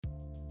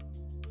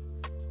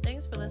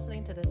Thanks for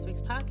listening to this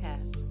week's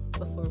podcast.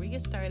 Before we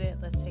get started,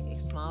 let's take a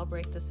small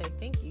break to say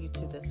thank you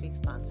to this week's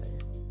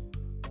sponsors.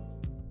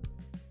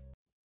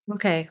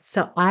 Okay,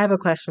 so I have a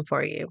question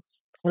for you.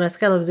 On a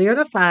scale of 0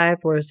 to 5,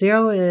 where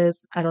 0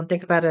 is I don't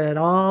think about it at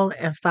all,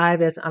 and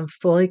 5 is I'm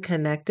fully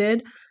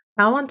connected,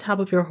 how on top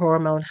of your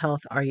hormone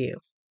health are you?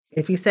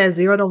 If you said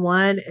 0 to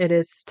 1, it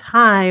is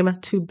time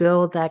to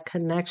build that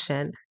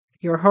connection.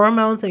 Your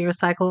hormones and your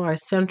cycle are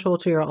central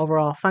to your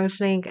overall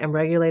functioning, and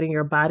regulating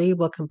your body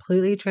will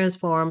completely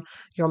transform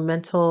your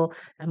mental,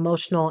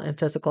 emotional, and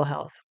physical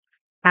health.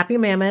 Happy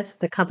Mammoth,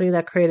 the company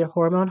that created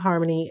Hormone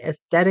Harmony, is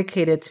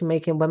dedicated to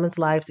making women's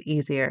lives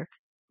easier.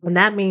 And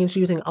that means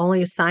using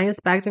only science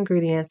backed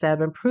ingredients that have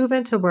been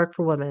proven to work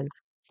for women.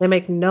 They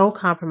make no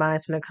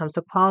compromise when it comes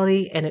to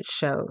quality, and it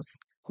shows.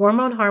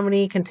 Hormone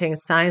Harmony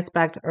contains science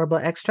backed herbal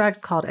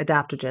extracts called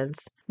adaptogens.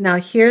 Now,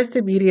 here's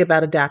the beauty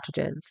about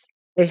adaptogens.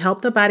 They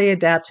help the body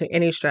adapt to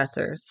any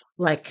stressors,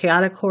 like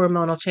chaotic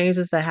hormonal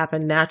changes that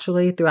happen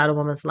naturally throughout a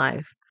woman's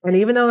life. And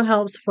even though it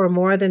helps for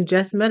more than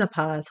just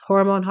menopause,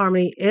 Hormone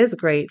Harmony is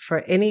great for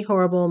any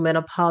horrible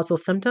menopausal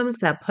symptoms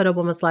that put a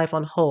woman's life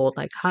on hold,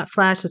 like hot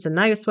flashes and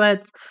night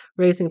sweats,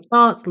 racing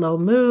thoughts, low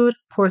mood,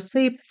 poor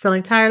sleep,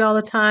 feeling tired all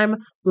the time,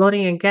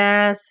 bloating and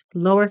gas,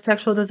 lower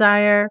sexual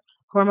desire.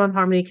 Hormone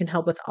Harmony can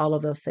help with all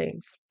of those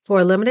things. For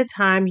a limited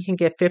time, you can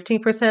get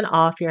 15%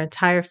 off your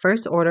entire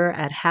first order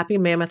at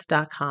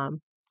happymammoth.com.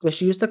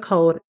 Just use the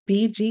code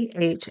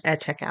BGH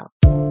at checkout.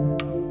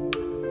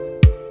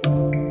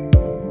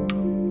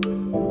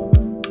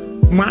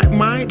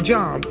 My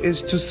job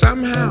is to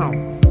somehow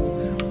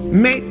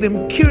make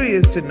them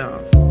curious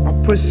enough or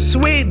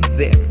persuade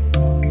them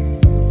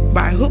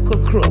by hook or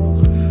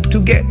crook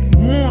to get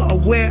more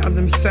aware of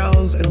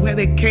themselves and where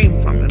they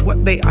came from and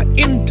what they are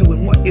into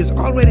and what is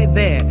already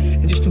there,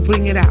 and just to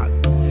bring it out.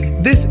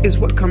 This is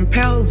what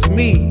compels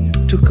me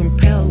to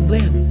compel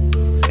them,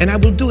 and I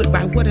will do it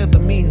by whatever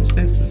means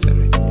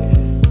necessary.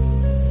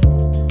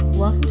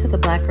 Welcome to the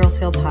Black Girls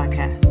Heal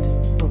podcast,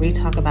 where we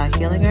talk about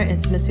healing our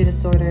intimacy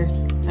disorders,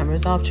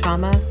 unresolved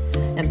trauma,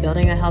 and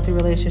building a healthy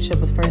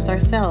relationship with first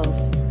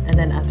ourselves and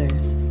then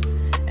others.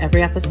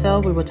 Every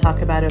episode, we will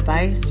talk about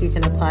advice you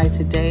can apply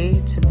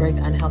today to break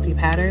unhealthy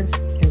patterns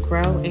and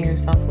grow in your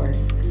self-worth.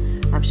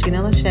 I'm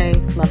Sheena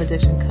Lachey, love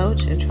addiction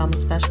coach and trauma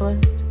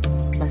specialist.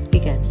 Let's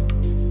begin.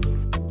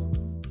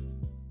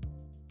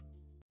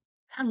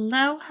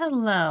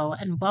 Hello,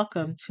 and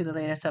welcome to the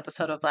latest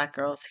episode of Black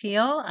Girls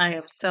Heal. I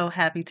am so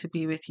happy to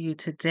be with you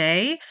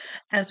today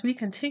as we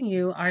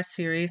continue our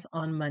series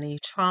on money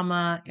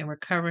trauma and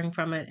recovering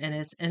from it and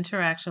its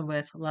interaction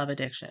with love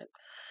addiction.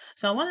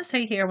 So I want to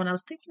say here, when I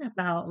was thinking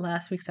about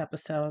last week's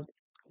episode,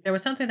 there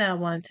was something that I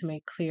wanted to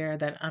make clear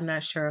that I'm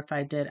not sure if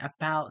I did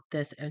about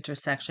this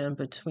intersection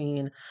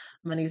between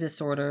money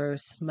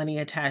disorders, money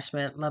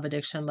attachment, love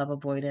addiction, love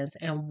avoidance,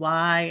 and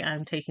why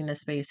I'm taking the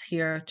space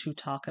here to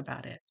talk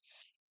about it.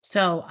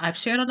 So I've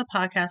shared on the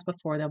podcast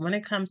before that when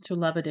it comes to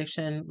love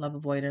addiction, love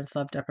avoidance,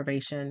 love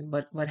deprivation,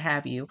 what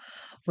have you,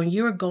 when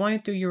you are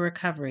going through your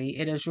recovery,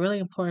 it is really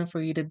important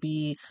for you to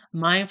be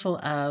mindful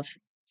of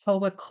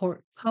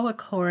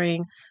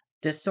co-occurring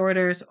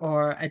disorders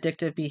or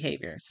addictive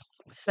behaviors.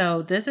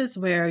 So this is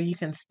where you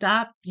can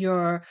stop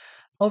your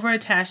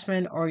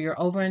overattachment or your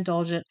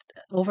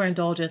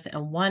overindulgence in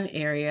one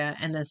area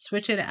and then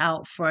switch it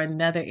out for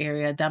another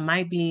area that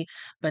might be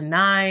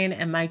benign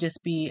and might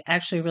just be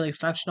actually a really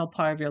functional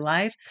part of your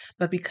life.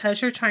 But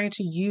because you're trying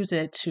to use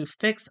it to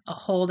fix a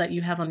hole that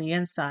you have on the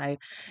inside,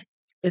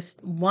 it's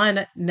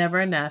one, never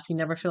enough. You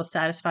never feel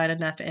satisfied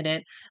enough in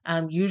it.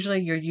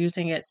 Usually you're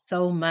using it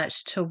so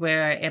much to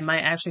where it might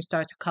actually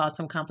start to cause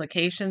some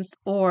complications,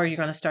 or you're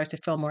going to start to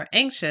feel more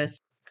anxious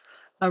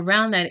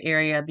around that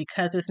area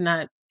because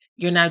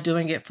you're not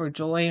doing it for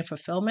joy and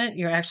fulfillment.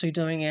 You're actually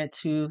doing it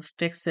to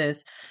fix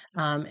this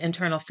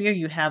internal fear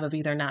you have of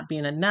either not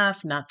being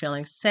enough, not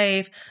feeling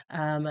safe,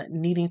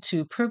 needing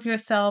to prove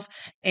yourself,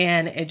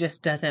 and it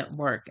just doesn't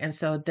work. And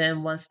so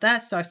then once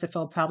that starts to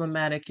feel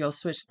problematic, you'll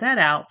switch that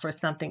out for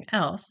something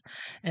else.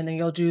 And then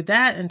you'll do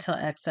that until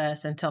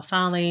excess, until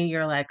finally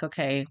you're like,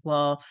 okay,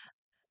 well,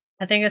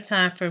 I think it's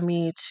time for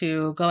me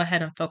to go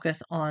ahead and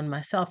focus on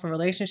myself and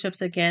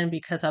relationships again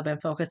because I've been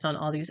focused on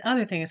all these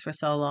other things for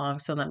so long.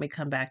 So let me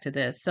come back to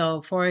this.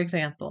 So, for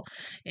example,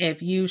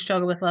 if you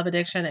struggle with love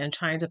addiction and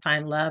trying to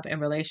find love and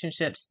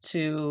relationships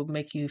to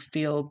make you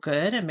feel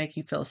good and make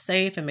you feel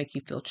safe and make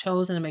you feel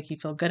chosen and make you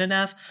feel good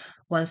enough,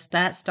 once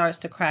that starts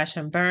to crash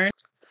and burn,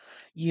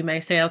 you may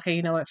say, okay,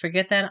 you know what,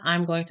 forget that.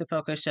 I'm going to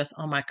focus just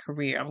on my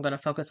career. I'm going to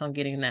focus on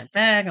getting that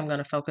bag. I'm going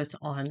to focus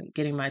on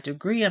getting my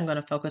degree. I'm going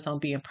to focus on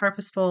being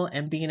purposeful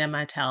and being in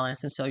my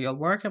talents. And so you'll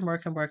work and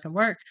work and work and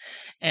work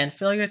and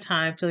fill your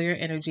time, fill your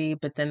energy.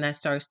 But then that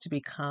starts to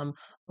become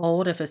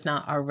old if it's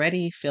not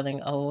already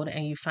feeling old.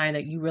 And you find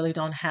that you really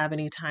don't have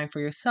any time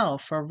for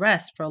yourself, for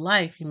rest, for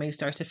life. You may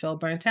start to feel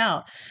burnt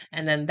out.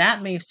 And then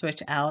that may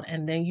switch out.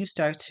 And then you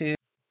start to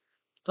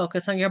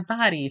Focus on your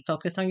body,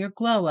 focus on your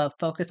glow up,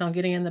 focus on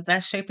getting in the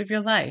best shape of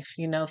your life,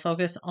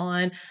 focus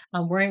on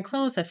wearing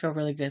clothes that feel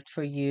really good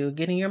for you,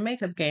 getting your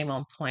makeup game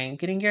on point,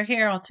 getting your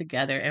hair all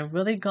together, and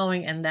really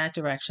going in that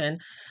direction,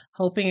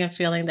 hoping and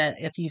feeling that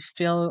if you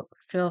feel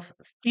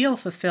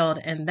fulfilled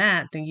in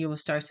that, then you will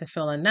start to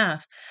feel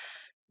enough.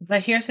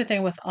 But here's the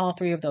thing with all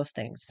three of those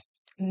things.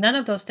 None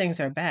of those things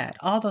are bad.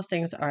 All those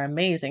things are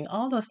amazing.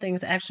 All those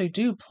things actually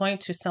do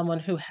point to someone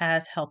who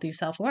has healthy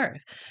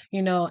self-worth.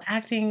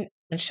 Acting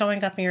and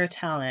showing up in your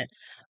talent,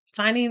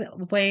 finding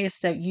ways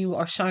that you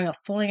are showing up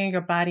fully in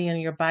your body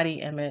and your body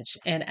image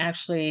and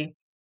actually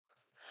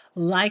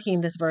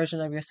liking this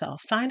version of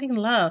yourself, finding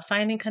love,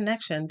 finding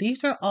connection.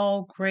 These are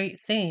all great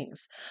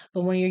things.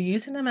 But when you're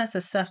using them as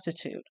a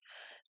substitute,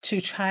 to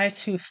try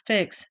to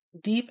fix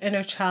deep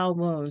inner child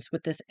wounds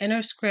with this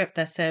inner script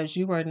that says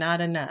you are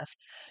not enough.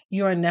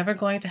 You are never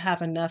going to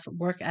have enough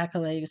work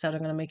accolades that are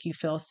going to make you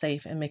feel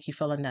safe and make you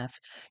feel enough.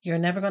 You're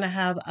never going to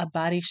have a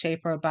body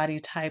shape or a body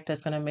type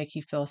that's going to make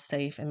you feel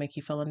safe and make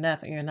you feel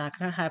enough. And you're not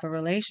going to have a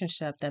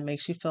relationship that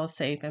makes you feel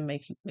safe and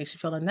makes you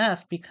feel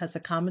enough, because the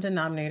common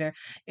denominator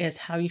is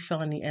how you feel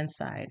on the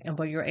inside and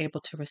what you're able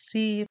to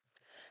receive,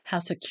 how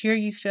secure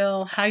you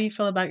feel, how you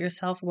feel about your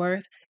self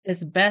worth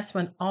is best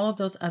when all of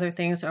those other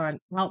things are an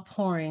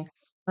outpouring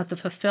of the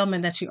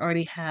fulfillment that you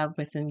already have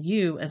within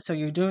you. And so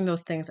you're doing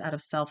those things out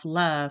of self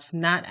love,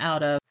 not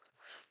out of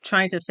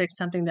trying to fix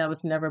something that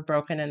was never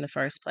broken in the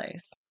first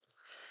place.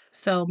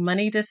 So,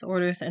 money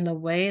disorders and the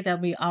way that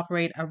we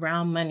operate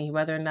around money,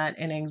 whether or not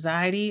in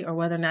anxiety or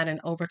whether or not in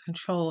over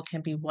control,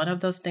 can be one of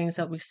those things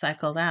that we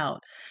cycle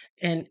out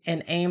in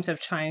aims of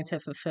trying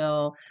to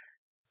fulfill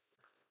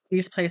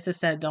these places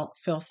that don't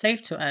feel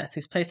safe to us,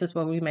 these places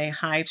where we may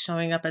hide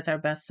showing up as our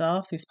best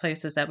selves, these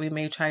places that we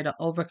may try to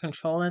over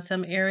control in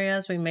some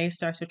areas, we may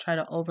start to try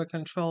to over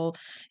control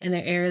in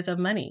the areas of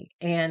money.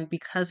 And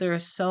because there are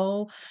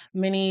so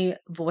many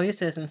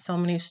voices and so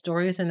many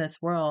stories in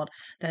this world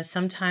that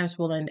sometimes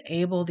will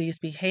enable these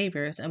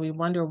behaviors, and we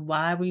wonder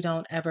why we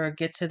don't ever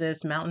get to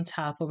this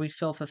mountaintop where we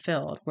feel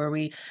fulfilled, where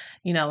we,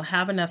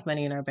 have enough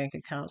money in our bank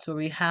accounts, where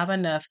we have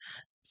enough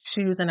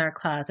shoes in our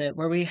closet,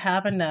 where we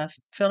have enough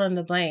fill in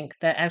the blank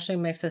that actually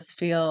makes us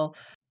feel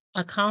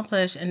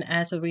accomplished. And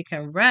as we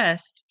can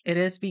rest, it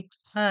is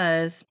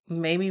because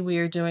maybe we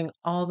are doing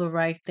all the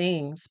right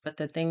things, but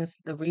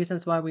the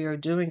reasons why we are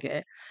doing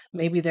it,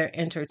 maybe they're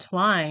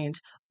intertwined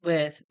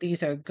with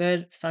these are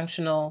good,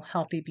 functional,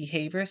 healthy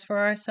behaviors for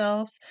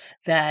ourselves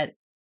that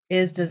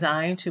is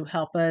designed to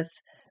help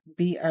us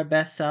be our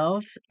best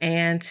selves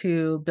and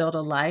to build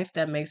a life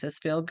that makes us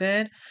feel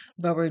good.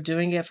 But we're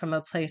doing it from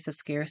a place of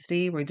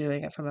scarcity. We're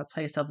doing it from a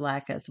place of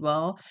lack as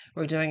well.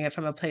 We're doing it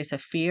from a place of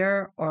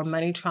fear or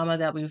money trauma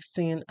that we've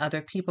seen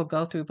other people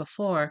go through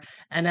before.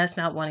 And that's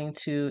not wanting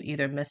to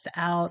either miss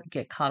out,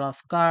 get caught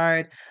off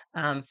guard,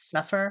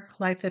 suffer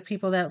like the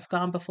people that have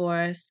gone before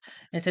us.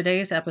 In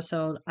today's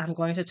episode, I'm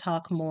going to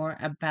talk more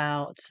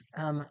about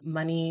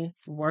money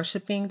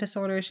worshiping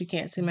disorders. You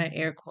can't see my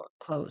air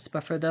quotes,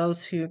 but for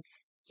those who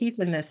keep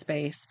in this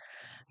space,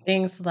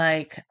 things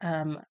like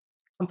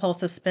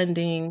compulsive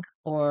spending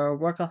or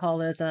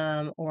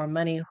workaholism or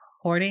money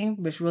hoarding,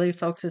 which really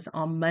focuses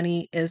on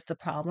money is the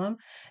problem.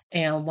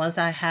 And once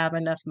I have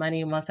enough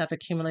money, once I've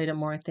accumulated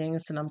more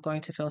things, then I'm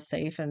going to feel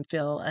safe and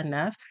feel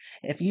enough.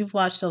 If you've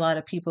watched a lot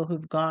of people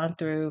who've gone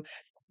through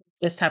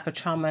this type of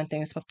trauma and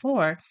things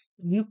before,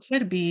 you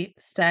could be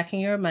stacking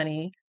your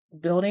money,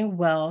 building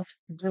wealth,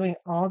 doing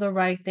all the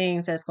right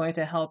things that's going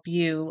to help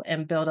you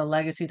and build a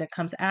legacy that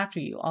comes after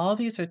you. All of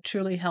these are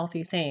truly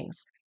healthy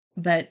things,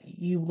 but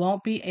you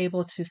won't be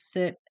able to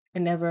sit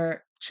and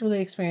never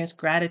truly experience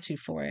gratitude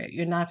for it.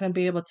 You're not going to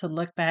be able to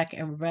look back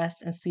and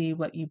rest and see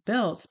what you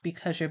built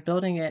because you're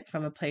building it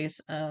from a place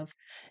of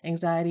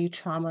anxiety,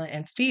 trauma,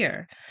 and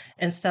fear.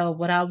 And so,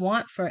 what I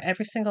want for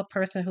every single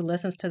person who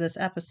listens to this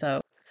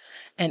episode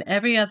and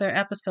every other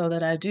episode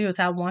that I do is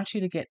I want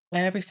you to get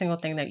every single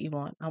thing that you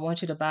want. I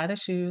want you to buy the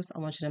shoes. I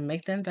want you to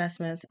make the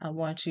investments. I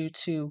want you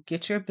to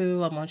get your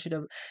boo. I want you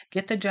to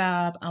get the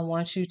job. I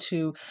want you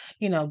to,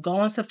 go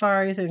on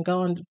safaris and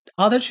go on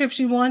all the trips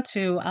you want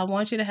to. I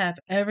want you to have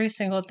every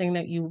single thing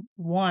that you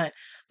want,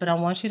 but I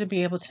want you to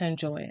be able to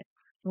enjoy it.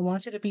 I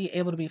want you to be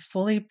able to be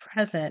fully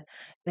present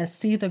and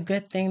see the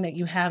good thing that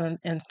you have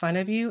in front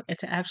of you and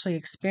to actually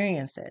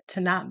experience it,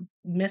 to not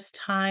miss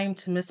time,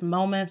 to miss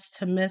moments,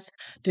 to miss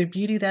the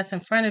beauty that's in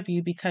front of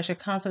you because you're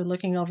constantly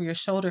looking over your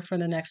shoulder for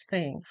the next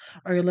thing,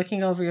 or you're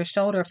looking over your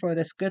shoulder for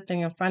this good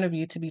thing in front of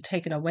you to be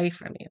taken away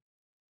from you,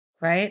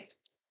 right?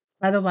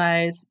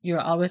 Otherwise,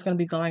 you're always going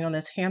to be going on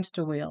this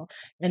hamster wheel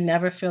and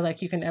never feel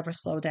like you can ever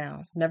slow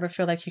down, never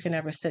feel like you can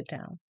ever sit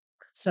down.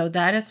 So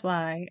that is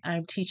why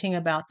I'm teaching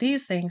about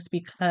these things,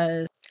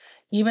 because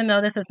even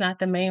though this is not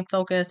the main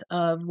focus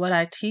of what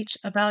I teach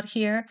about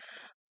here,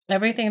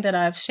 everything that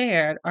I've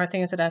shared are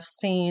things that I've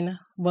seen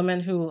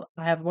women who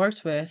I have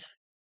worked with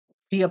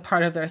be a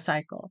part of their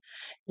cycle.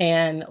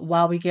 And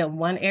while we get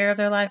one area of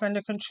their life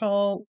under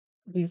control,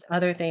 these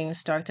other things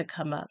start to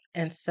come up.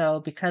 And so,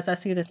 because I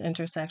see this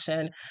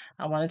intersection,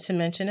 I wanted to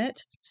mention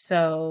it.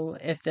 So,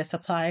 if this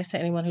applies to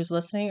anyone who's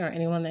listening or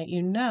anyone that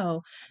you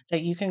know,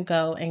 that you can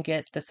go and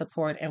get the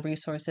support and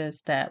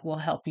resources that will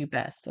help you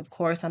best. Of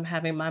course, I'm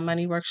having my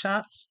money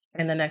workshop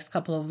in the next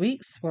couple of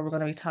weeks where we're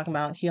going to be talking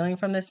about healing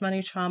from this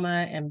money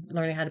trauma and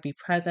learning how to be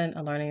present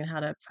and learning how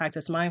to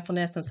practice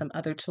mindfulness and some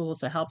other tools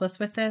to help us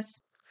with this.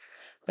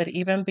 But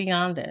even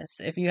beyond this,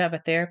 if you have a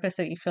therapist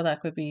that you feel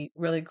like would be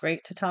really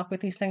great to talk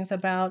with these things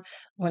about,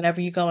 whenever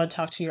you go and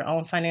talk to your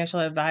own financial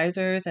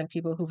advisors and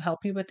people who help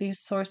you with these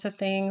sorts of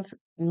things,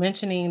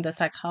 mentioning the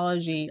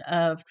psychology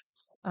of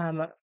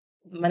um,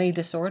 money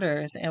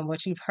disorders and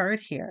what you've heard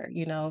here,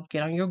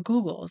 get on your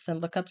Googles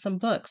and look up some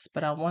books.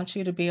 But I want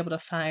you to be able to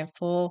find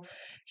full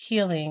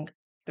healing,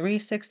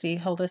 360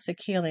 holistic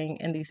healing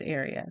in these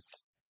areas.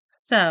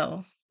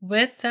 So,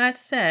 with that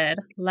said,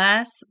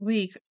 last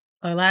week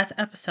or last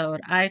episode,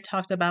 I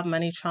talked about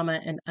money trauma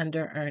and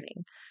under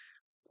earning.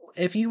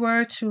 If you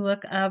were to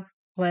look up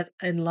what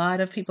a lot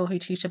of people who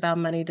teach about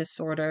money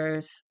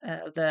disorders,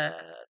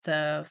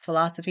 the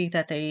philosophy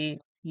that they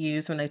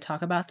use when they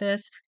talk about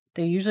this,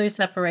 they usually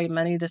separate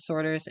money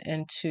disorders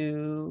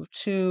into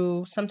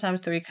two, sometimes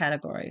three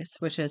categories,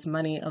 which is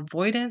money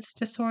avoidance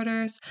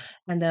disorders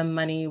and then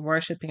money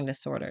worshiping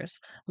disorders.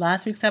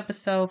 Last week's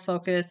episode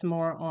focused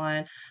more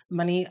on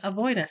money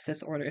avoidance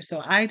disorders.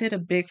 So I did a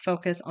big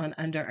focus on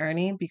under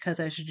earning because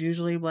that's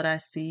usually what I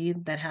see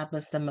that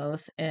happens the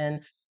most in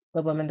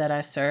the women that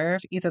I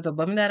serve, either the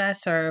women that I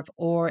serve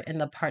or in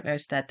the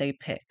partners that they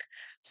pick.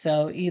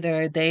 So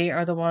either they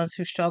are the ones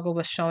who struggle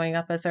with showing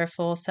up as their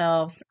full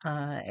selves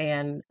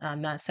and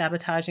not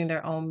sabotaging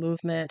their own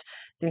movement,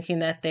 thinking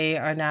that they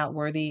are not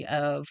worthy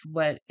of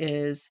what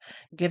is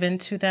given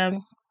to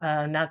them.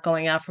 Not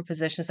going out for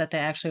positions that they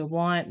actually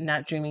want,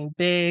 not dreaming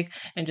big,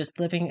 and just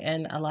living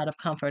in a lot of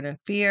comfort and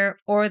fear,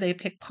 or they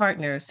pick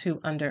partners who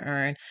under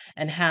earn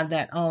and have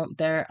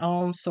their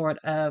own sort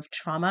of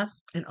trauma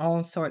and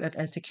own sort of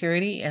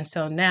insecurity. And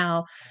so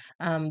now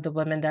the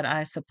women that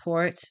I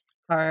support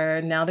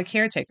are now the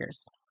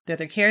caretakers. They're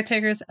the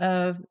caretakers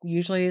of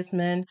usually it's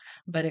men,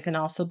 but it can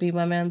also be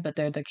women, but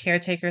they're the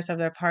caretakers of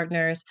their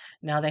partners.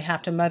 Now they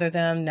have to mother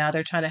them. Now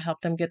they're trying to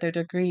help them get their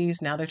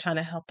degrees. Now they're trying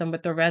to help them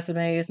with their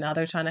resumes. Now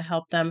they're trying to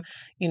help them,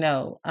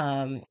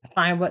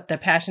 find what the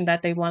passion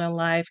that they want in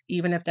life,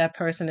 even if that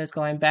person is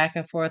going back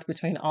and forth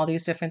between all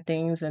these different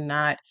things and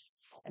not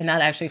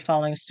actually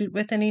following suit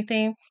with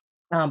anything,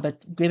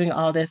 but giving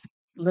all this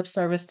lip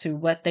service to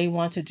what they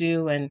want to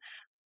do and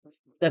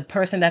the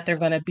person that they're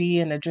going to be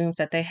and the dreams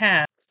that they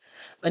have,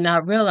 but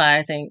not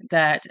realizing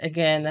that,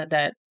 again,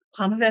 that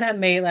comment that I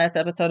made last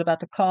episode about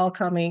the call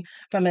coming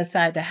from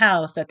inside the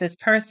house, that this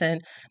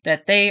person,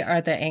 that they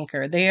are the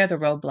anchor, they are the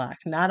roadblock.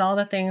 Not all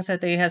the things that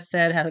they have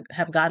said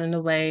have gotten in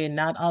the way, and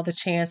not all the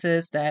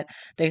chances that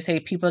they say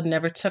people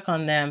never took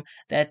on them,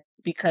 that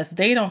because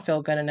they don't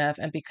feel good enough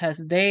and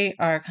because they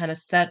are kind of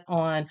set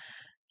on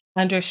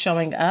under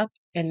showing up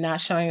and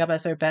not showing up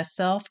as their best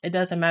self, it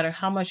doesn't matter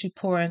how much you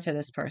pour into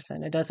this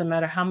person. It doesn't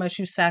matter how much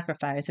you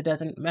sacrifice. It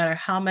doesn't matter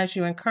how much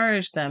you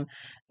encourage them.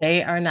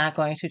 They are not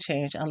going to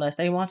change unless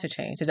they want to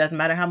change. It doesn't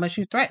matter how much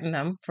you threaten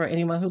them. For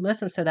anyone who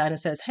listens to that and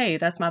says, hey,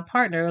 that's my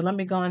partner, let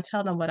me go and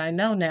tell them what I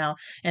know now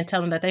and tell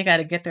them that they got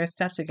to get their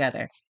stuff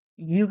together.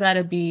 You got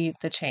to be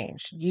the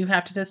change. You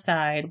have to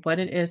decide what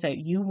it is that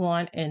you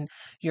want in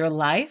your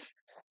life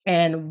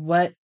and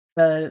what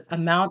the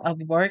amount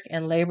of work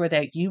and labor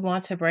that you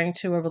want to bring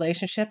to a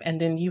relationship, and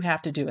then you have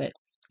to do it.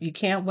 You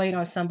can't wait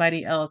on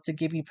somebody else to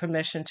give you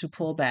permission to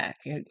pull back.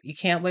 You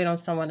can't wait on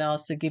someone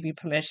else to give you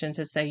permission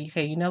to say,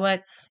 okay, you know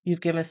what?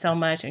 You've given so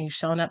much and you've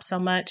shown up so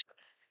much.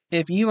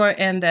 If you are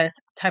in this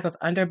type of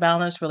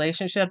underbalanced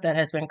relationship that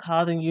has been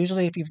causing,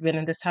 usually if you've been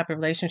in this type of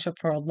relationship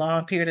for a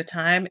long period of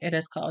time, it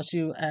has caused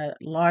you a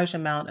large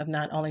amount of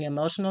not only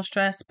emotional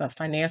stress, but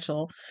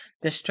financial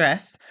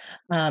distress,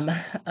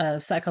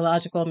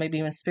 psychological, maybe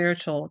even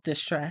spiritual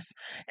distress.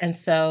 And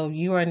so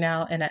you are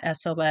now in a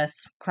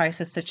SOS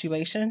crisis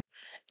situation.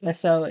 And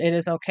so it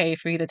is okay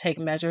for you to take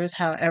measures,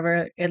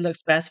 however it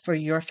looks best for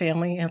your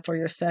family and for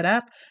your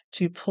setup,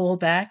 to pull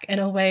back in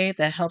a way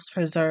that helps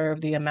preserve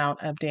the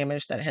amount of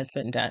damage that has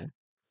been done.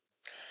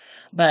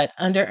 But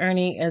under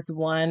earning is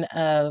one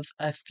of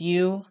a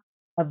few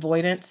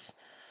avoidance,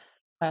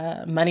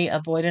 money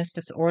avoidance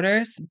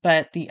disorders,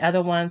 but the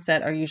other ones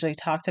that are usually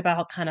talked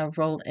about kind of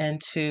roll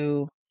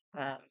into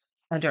um,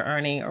 under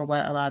earning or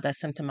what a lot of that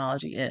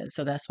symptomology is.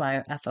 So that's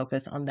why I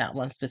focus on that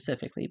one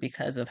specifically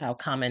because of how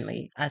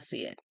commonly I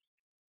see it.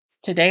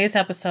 Today's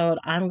episode,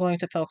 I'm going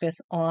to focus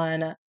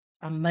on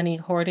money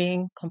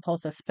hoarding,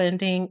 compulsive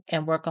spending,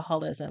 and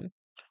workaholism.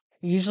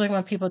 Usually,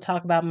 when people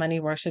talk about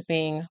money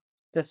worshiping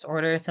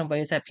disorders and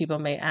ways that people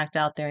may act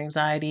out their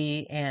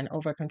anxiety and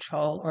over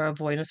control or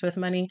avoidance with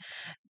money,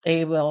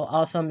 they will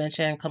also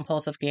mention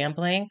compulsive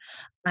gambling.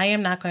 I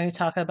am not going to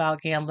talk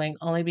about gambling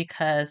only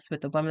because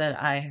with the women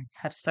that I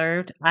have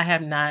served, I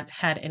have not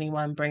had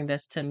anyone bring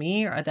this to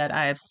me or that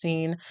I have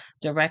seen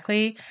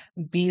directly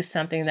be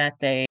something that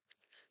they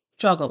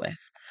struggle with.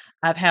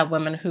 I've had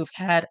women who've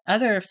had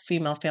other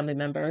female family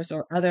members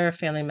or other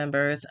family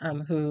members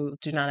who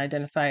do not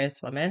identify as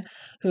women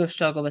who have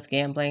struggled with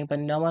gambling, but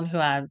no one who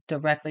I've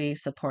directly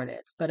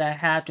supported. But I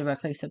have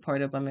directly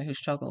supported women who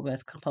struggle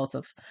with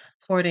compulsive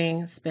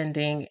hoarding,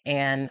 spending,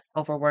 and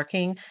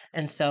overworking.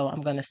 And so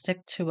I'm going to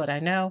stick to what I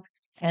know.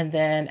 And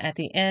then at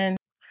the end,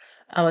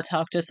 I will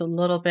talk just a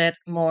little bit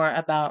more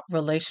about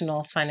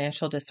relational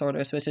financial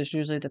disorders, which is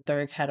usually the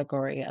third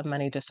category of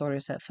money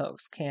disorders that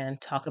folks can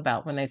talk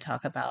about when they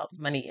talk about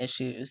money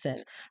issues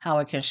and how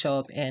it can show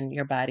up in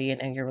your body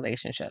and in your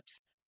relationships.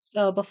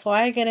 So, before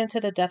I get into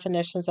the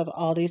definitions of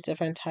all these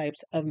different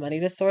types of money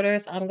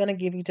disorders, I'm going to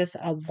give you just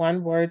a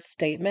one word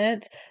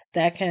statement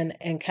that can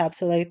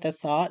encapsulate the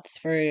thoughts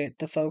for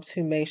the folks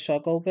who may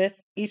struggle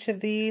with each of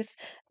these,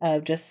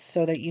 just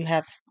so that you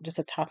have just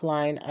a top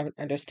line of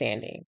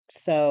understanding.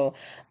 So,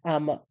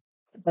 um,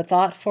 the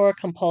thought for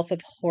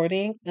compulsive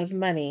hoarding of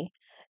money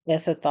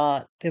is a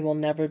thought there will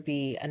never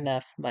be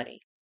enough money.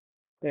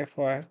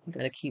 Therefore, I'm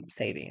going to keep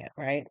saving it,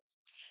 right?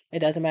 It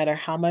doesn't matter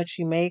how much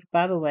you make,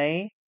 by the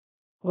way.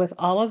 With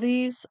all of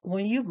these,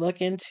 when you look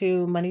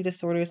into money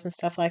disorders and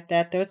stuff like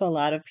that, there's a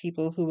lot of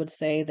people who would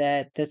say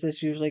that this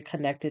is usually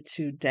connected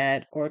to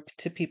debt or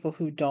to people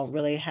who don't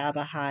really have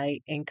a high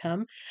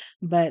income.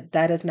 But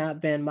that has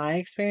not been my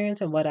experience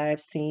and what I've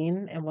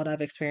seen and what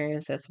I've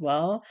experienced as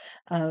well.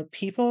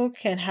 People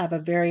can have a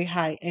very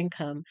high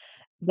income,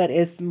 but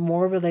it's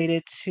more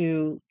related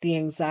to the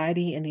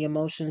anxiety and the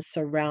emotions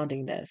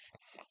surrounding this.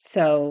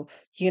 So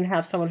you can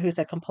have someone who's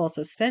a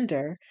compulsive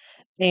spender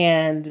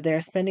and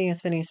they're spending and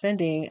spending,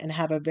 spending, and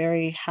have a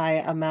very high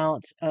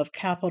amount of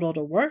capital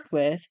to work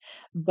with,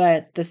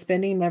 but the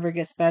spending never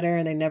gets better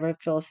and they never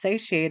feel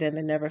satiated and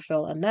they never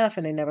feel enough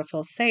and they never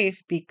feel safe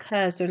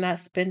because they're not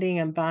spending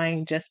and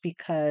buying just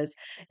because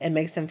it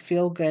makes them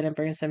feel good and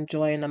brings them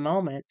joy in the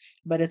moment,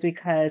 but it's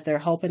because they're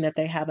hoping that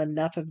they have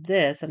enough of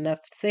this, enough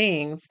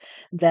things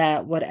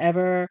that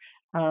whatever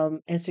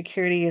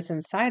insecurity is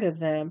inside of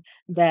them,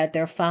 that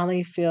they'll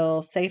finally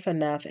feel safe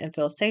enough and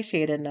feel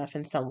satiated enough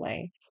in some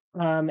way.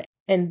 Um,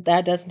 and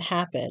that doesn't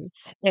happen.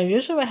 And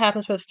usually, what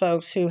happens with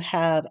folks who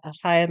have a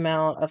high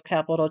amount of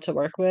capital to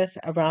work with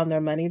around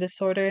their money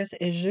disorders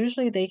is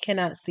usually they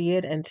cannot see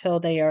it until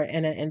they are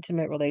in an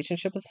intimate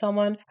relationship with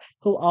someone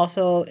who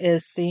also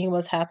is seeing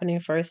what's happening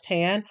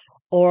firsthand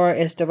or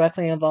is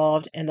directly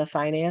involved in the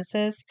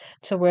finances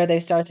to where they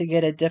start to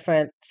get a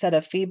different set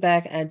of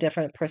feedback and a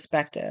different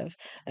perspective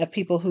of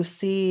people who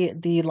see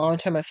the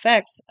long-term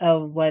effects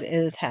of what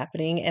is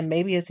happening and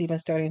maybe it's even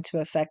starting to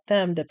affect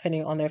them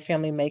depending on their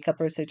family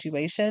makeup or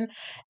situation,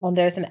 and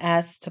there's an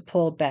ask to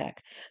pull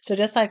back. So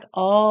just like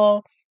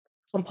all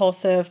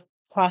compulsive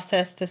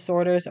process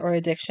disorders or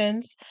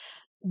addictions,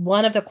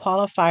 one of the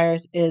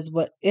qualifiers is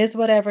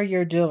whatever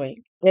you're doing.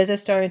 Is it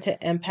starting to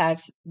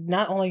impact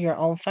not only your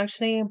own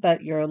functioning,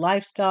 but your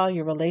lifestyle,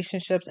 your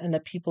relationships, and the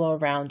people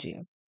around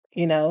you?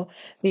 You know,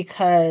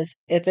 because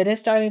if it is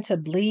starting to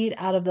bleed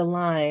out of the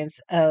lines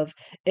of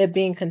it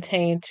being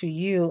contained to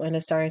you and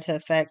it's starting to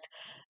affect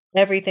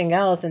everything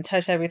else and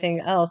touch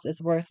everything else,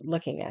 it's worth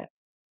looking at.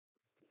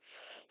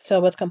 So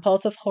with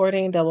compulsive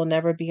hoarding, there will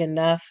never be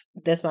enough.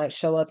 This might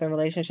show up in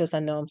relationships. I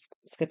know I'm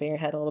skipping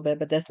ahead a little bit,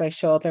 but this might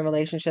show up in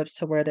relationships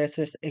to where there's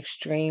this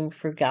extreme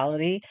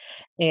frugality,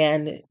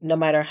 and no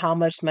matter how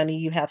much money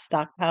you have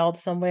stockpiled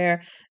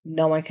somewhere,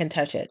 no one can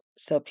touch it.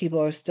 So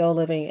people are still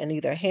living in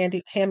either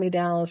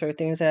hand-me-downs or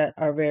things that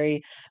are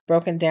very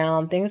broken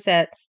down, things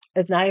that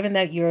it's not even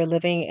that you're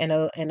living in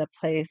a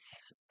place.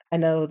 I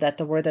know that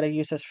the word that I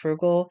use is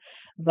frugal,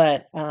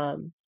 but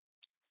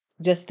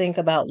just think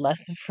about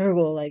less than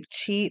frugal, like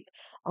cheap,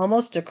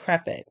 almost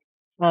decrepit.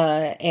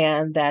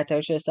 And that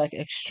there's just like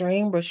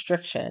extreme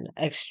restriction,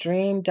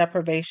 extreme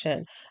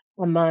deprivation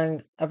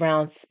among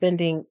around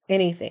spending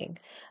anything,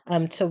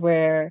 to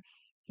where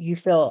you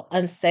feel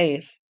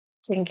unsafe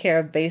taking care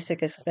of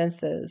basic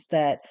expenses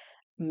that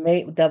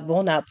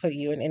will not put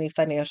you in any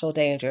financial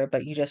danger,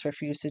 but you just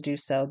refuse to do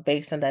so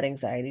based on that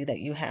anxiety that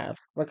you have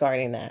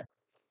regarding that.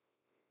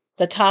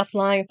 The top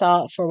line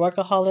thought for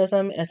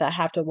workaholism is I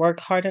have to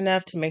work hard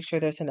enough to make sure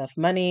there's enough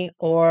money,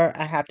 or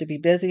I have to be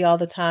busy all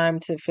the time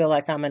to feel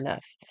like I'm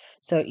enough.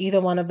 So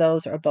either one of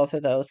those or both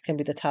of those can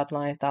be the top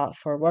line thought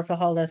for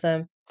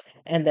workaholism.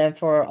 And then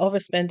for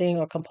overspending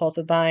or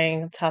compulsive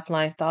buying, top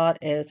line thought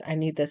is I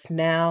need this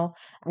now.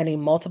 I need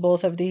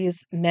multiples of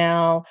these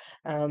now.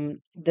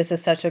 This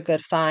is such a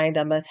good find.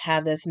 I must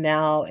have this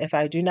now. If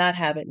I do not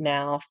have it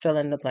now, fill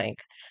in the blank.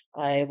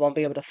 I won't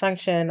be able to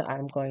function.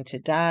 I'm going to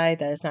die.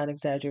 That is not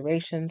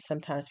exaggeration.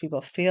 Sometimes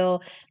people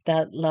feel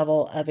that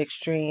level of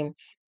extreme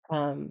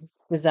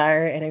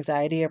desire and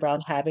anxiety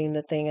around having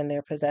the thing in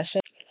their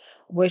possession,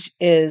 which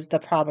is the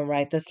problem,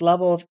 right? This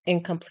level of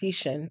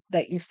incompletion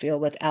that you feel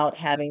without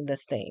having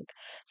this thing.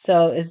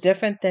 So it's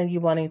different than you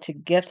wanting to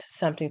gift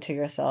something to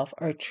yourself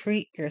or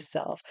treat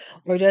yourself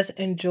or just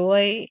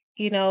enjoy,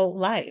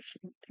 life.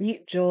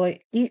 Eat joy,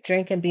 eat,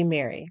 drink, and be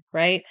merry,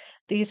 right?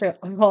 These are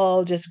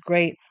all just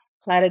great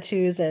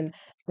platitudes and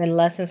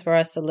lessons for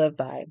us to live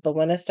by. But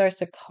when it starts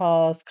to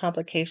cause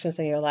complications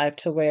in your life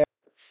to where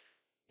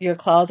Your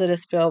closet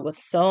is filled with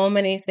so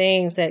many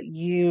things that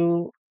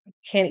you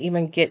can't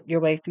even get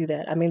your way through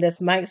that. I mean, this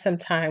might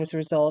sometimes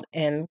result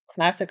in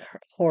classic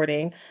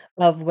hoarding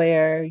of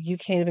where you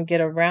can't even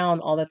get around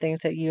all the things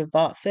that you've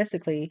bought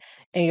physically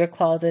in your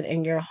closet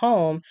in your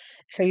home,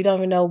 so you don't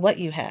even know what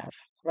you have,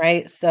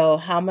 right? So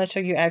how much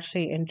are you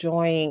actually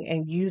enjoying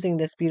and using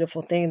this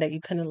beautiful thing that you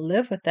couldn't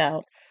live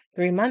without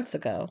 3 months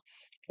ago?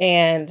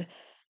 And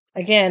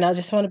again, I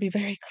just want to be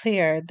very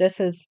clear. This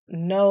is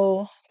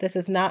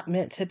not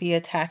meant to be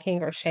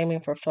attacking or shaming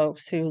for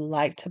folks who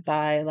like to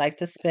buy, like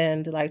to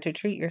spend, like to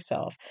treat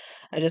yourself.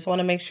 I just want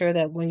to make sure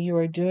that when you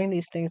are doing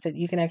these things that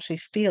you can actually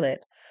feel it.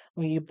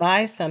 When you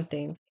buy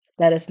something,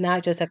 that is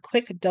not just a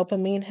quick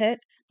dopamine hit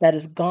that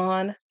is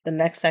gone the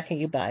next second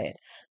you buy it.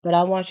 But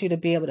I want you to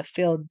be able to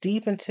feel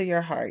deep into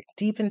your heart,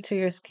 deep into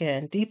your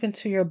skin, deep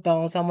into your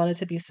bones. I want it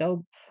to be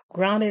so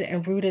grounded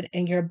and rooted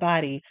in your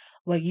body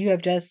what you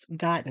have just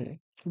gotten,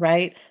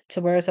 right?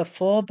 To where it's a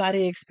full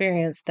body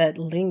experience that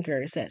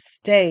lingers, that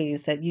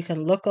stays, that you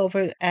can look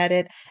over at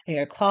it in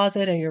your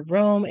closet, in your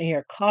room, in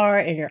your car,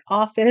 in your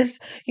office,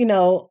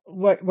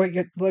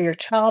 where your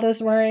child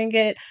is wearing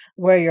it,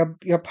 where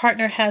your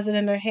partner has it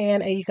in their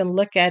hand, and you can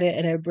look at it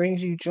and it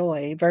brings you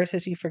joy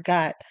versus you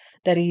forgot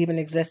that it even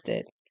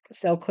existed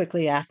so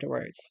quickly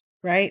afterwards,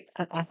 right?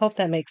 I hope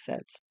that makes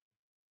sense.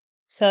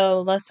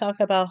 So let's talk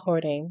about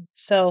hoarding.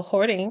 So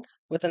hoarding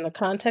within the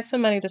context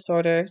of money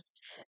disorders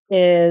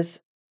is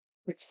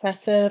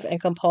excessive and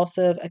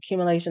compulsive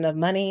accumulation of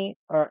money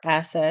or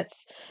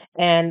assets,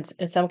 and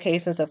in some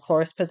cases, of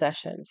course,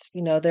 possessions.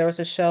 There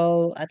was a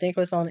show, I think it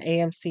was on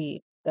AMC,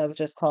 that was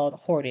just called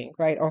Hoarding,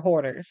 right? Or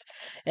Hoarders.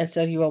 And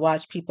so you would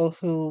watch people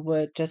who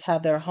would just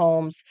have their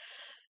homes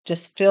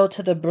just filled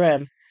to the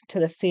brim, to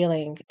the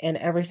ceiling in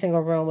every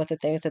single room with the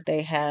things that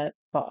they had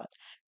bought.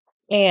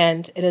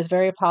 And it is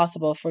very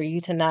possible for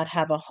you to not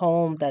have a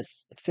home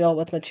that's filled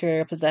with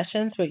material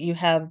possessions, but you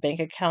have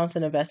bank accounts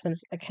and investment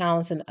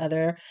accounts and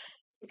other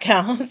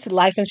accounts,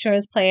 life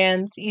insurance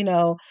plans,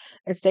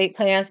 estate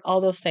plans,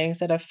 all those things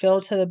that are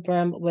filled to the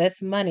brim with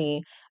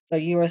money,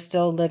 but you are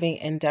still living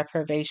in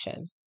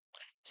deprivation.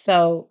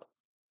 So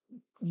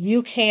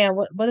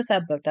what is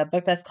that book? That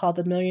book that's called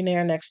The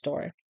Millionaire Next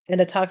Door. And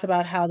it talks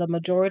about how the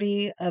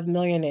majority of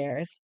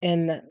millionaires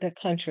in the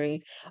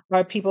country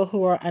are people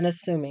who are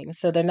unassuming.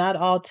 So they're not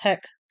all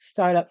tech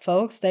startup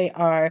folks. They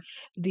are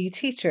the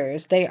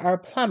teachers, they are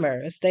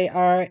plumbers, they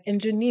are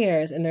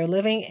engineers, and they're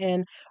living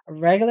in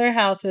regular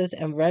houses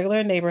and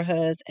regular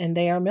neighborhoods, and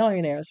they are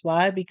millionaires.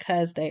 Why?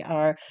 Because they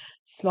are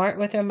smart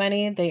with their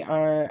money, they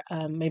are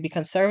maybe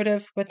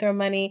conservative with their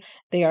money,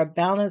 they are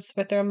balanced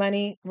with their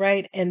money,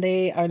 right? And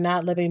they are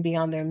not living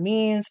beyond their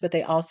means, but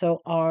they also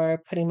are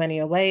putting money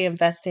away,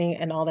 investing,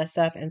 and all that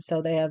stuff. And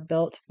so they have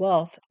built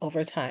wealth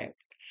over time.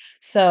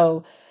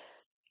 So,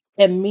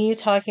 and me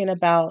talking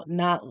about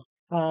not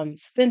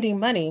spending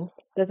money,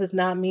 this is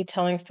not me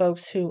telling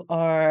folks who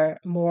are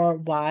more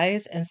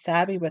wise and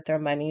savvy with their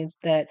monies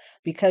that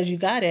because you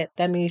got it,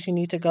 that means you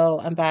need to go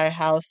and buy a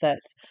house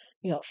that's,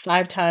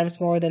 5 times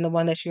more than the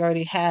one that you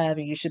already have,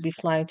 and you should be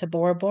flying to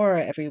Bora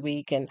Bora every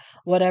week and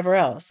whatever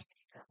else.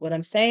 What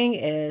I'm saying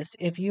is,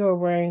 if you are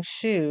wearing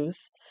shoes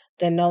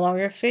that no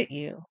longer fit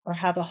you or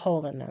have a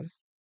hole in them,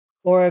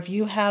 or if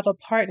you have a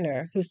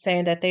partner who's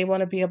saying that they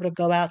want to be able to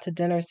go out to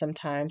dinner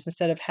sometimes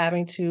instead of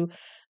having to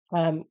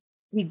um,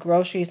 eat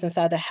groceries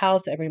inside the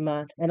house every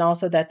month, and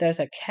also that there's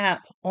a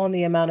cap on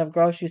the amount of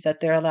groceries that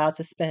they're allowed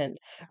to spend,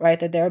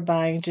 right? That they're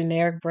buying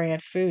generic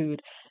brand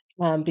food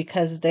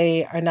because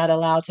they are not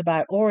allowed to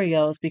buy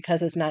Oreos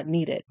because it's not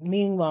needed.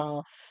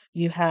 Meanwhile,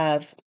 you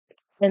have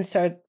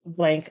insert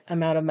blank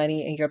amount of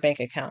money in your bank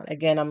account.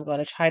 Again, I'm going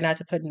to try not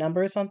to put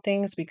numbers on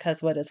things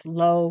because what is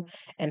low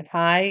and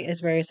high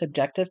is very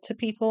subjective to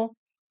people.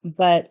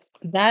 But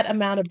that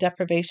amount of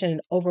deprivation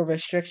and over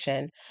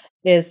restriction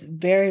is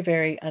very,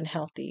 very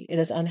unhealthy. It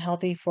is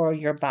unhealthy for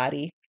your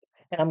body.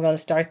 And I'm going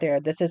to start there.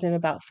 This isn't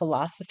about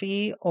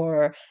philosophy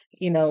or,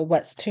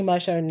 what's too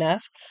much or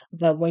enough.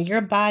 But when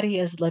your body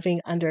is living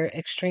under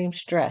extreme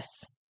stress,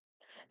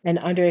 and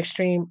under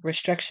extreme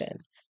restriction.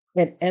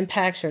 It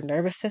impacts your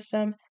nervous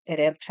system. It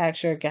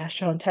impacts your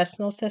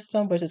gastrointestinal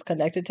system, which is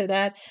connected to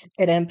that.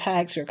 It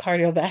impacts your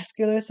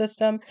cardiovascular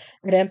system.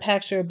 It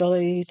impacts your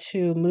ability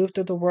to move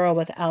through the world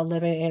without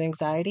living in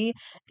anxiety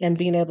and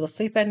being able to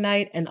sleep at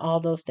night and all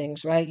those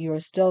things, right? You are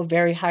still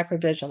very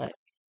hypervigilant.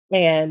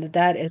 And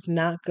that is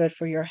not good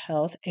for your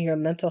health and your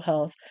mental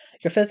health,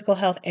 your physical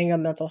health and your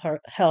mental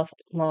health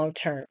long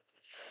term.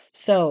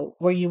 So,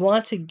 where you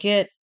want to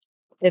get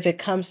if it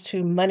comes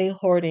to money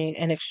hoarding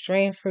and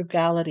extreme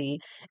frugality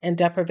and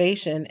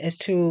deprivation is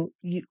to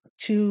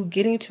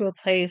getting to a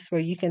place where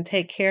you can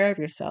take care of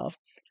yourself,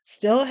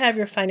 still have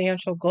your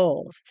financial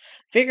goals,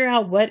 figure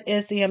out what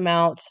is the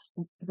amount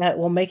that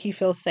will make you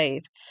feel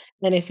safe.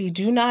 And if you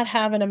do not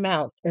have an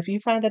amount, if you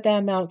find that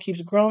that amount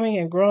keeps growing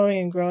and growing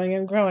and growing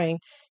and growing,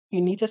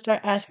 you need to start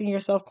asking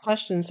yourself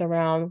questions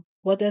around,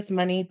 what does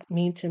money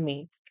mean to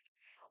me?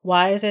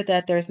 Why is it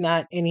that there's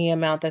not any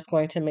amount that's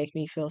going to make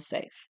me feel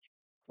safe?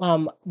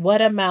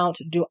 What amount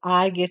do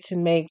I get to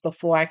make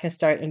before I can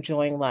start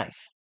enjoying life?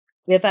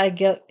 If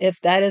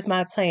that is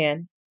my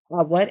plan,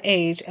 at what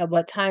age, at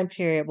what time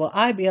period will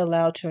I be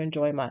allowed to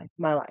enjoy my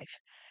life?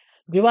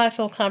 Do I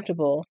feel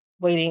comfortable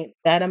waiting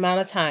that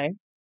amount of time,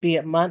 be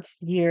it months,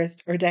 years,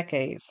 or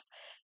decades,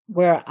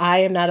 where I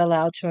am not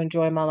allowed to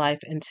enjoy my life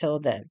until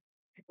then?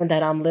 And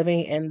that I'm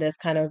living in this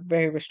kind of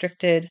very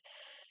restricted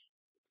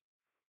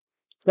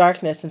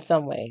darkness in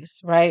some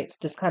ways, right?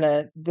 This kind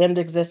of dimmed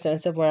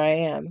existence of where I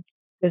am.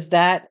 Is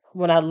that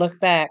when I look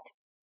back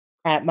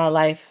at my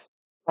life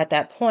at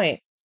that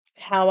point,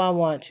 how I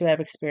want to have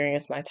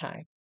experienced my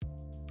time?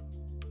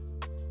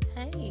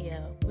 Hey,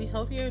 we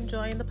hope you're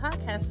enjoying the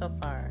podcast so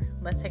far.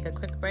 Let's take a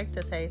quick break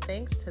to say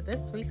thanks to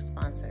this week's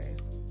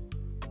sponsors.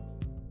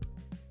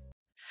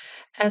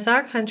 As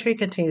our country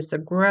continues to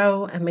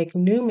grow and make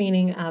new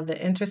meaning of the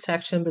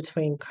intersection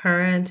between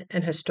current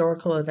and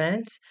historical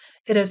events,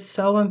 it is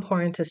so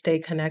important to stay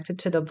connected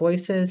to the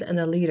voices and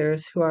the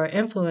leaders who are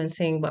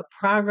influencing what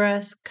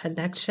progress,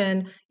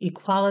 connection,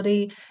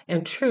 equality,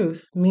 and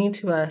truth mean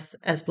to us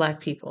as Black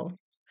people.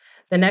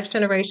 The next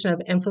generation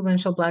of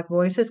influential Black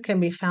voices can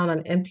be found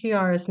on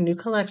NPR's new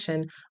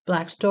collection,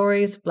 Black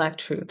Stories, Black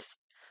Truths.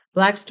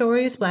 Black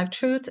Stories, Black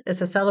Truths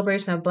is a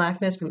celebration of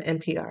Blackness from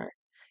NPR.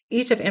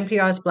 Each of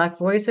NPR's Black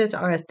voices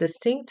are as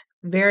distinct,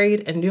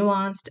 varied, and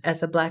nuanced as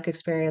the Black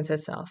experience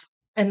itself.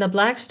 In the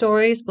Black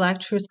Stories,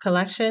 Black Truths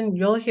collection,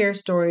 you'll hear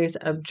stories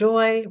of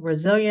joy,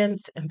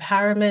 resilience,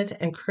 empowerment,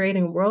 and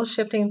creating world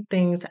shifting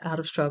things out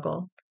of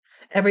struggle.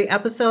 Every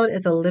episode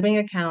is a living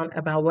account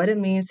about what it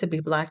means to be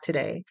Black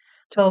today,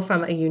 told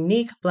from a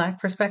unique Black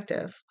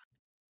perspective.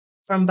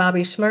 From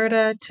Bobby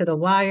Shmurda to The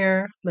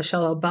Wire,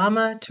 Michelle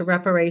Obama to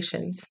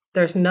reparations,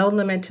 there's no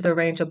limit to the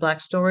range of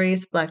Black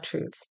stories, Black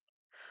truths.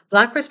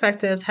 Black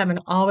perspectives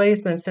haven't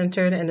always been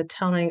centered in the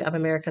telling of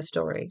America's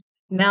story.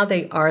 Now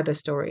they are the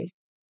story.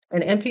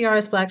 In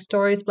NPR's Black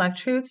Stories, Black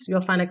Truths, you'll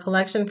find a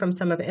collection from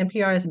some of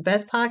NPR's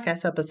best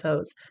podcast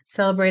episodes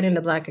celebrating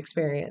the Black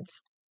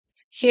experience.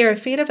 Hear a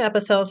feed of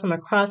episodes from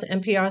across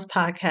NPR's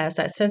podcasts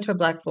that center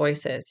Black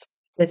voices.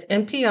 It's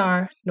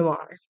NPR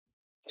Noir.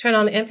 Turn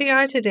on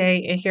NPR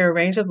today and hear a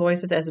range of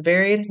voices as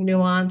varied,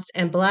 nuanced,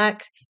 and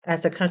Black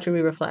as the country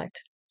we reflect.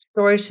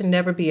 Stories should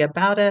never be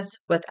about us,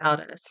 without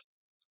us.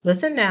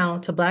 Listen now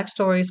to Black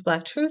Stories,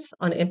 Black Truths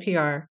on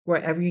NPR,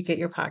 wherever you get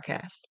your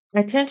podcasts.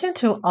 Attention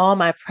to all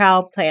my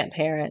proud plant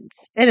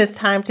parents. It is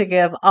time to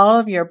give all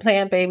of your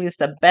plant babies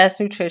the best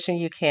nutrition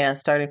you can,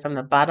 starting from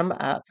the bottom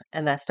up,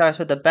 and that starts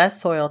with the best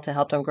soil to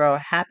help them grow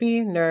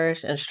happy,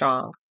 nourished, and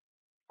strong.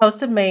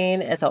 Coast of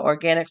Maine is an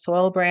organic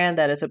soil brand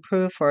that is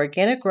approved for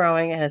organic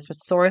growing and has been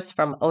sourced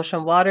from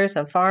ocean waters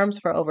and farms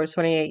for over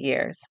 28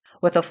 years.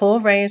 With a full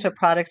range of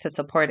products to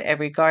support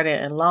every garden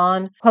and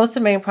lawn, Coast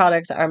of Maine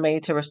products are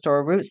made to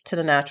restore roots to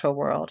the natural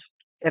world.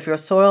 If your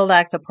soil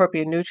lacks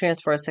appropriate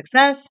nutrients for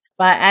success,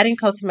 by adding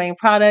Coast of Maine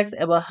products,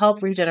 it will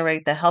help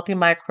regenerate the healthy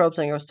microbes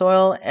in your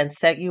soil and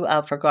set you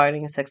up for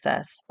gardening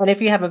success. And if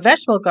you have a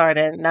vegetable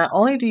garden, not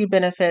only do you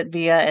benefit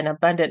via an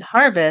abundant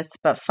harvest,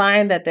 but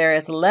find that there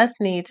is less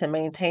need to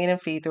maintain and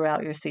feed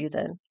throughout your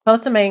season.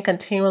 Coast of Maine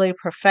continually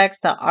perfects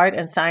the art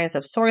and science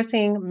of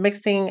sourcing,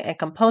 mixing, and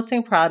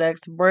composting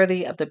products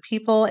worthy of the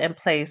people and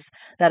place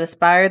that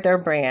inspired their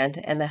brand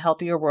and the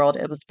healthier world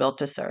it was built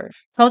to serve.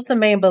 Coast of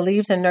Maine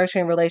believes in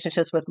nurturing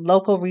relationships with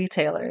local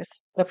retailers.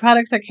 The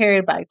products are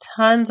carried by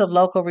tons of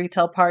local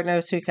retail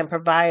partners who can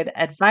provide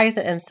advice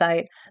and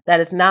insight that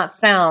is not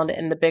found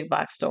in the big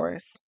box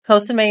stores.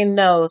 Coast of Maine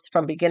knows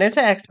from beginner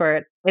to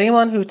expert,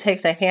 anyone who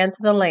takes a hand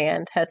to the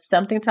land has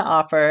something to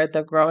offer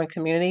the growing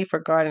community for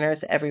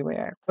gardeners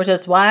everywhere, which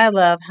is why I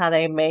love how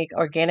they make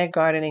organic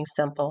gardening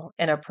simple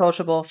and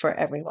approachable for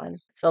everyone.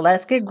 So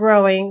let's get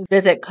growing.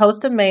 Visit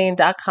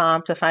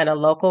coastofmaine.com to find a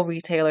local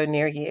retailer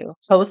near you.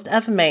 Coast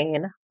of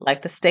Maine,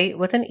 like the state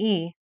with an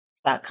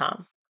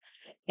E.com.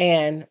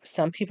 And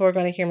some people are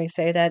going to hear me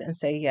say that and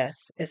say,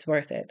 yes, it's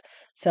worth it.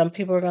 Some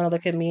people are going to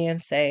look at me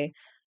and say,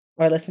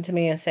 or listen to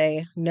me and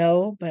say,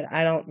 no, but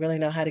I don't really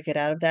know how to get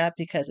out of that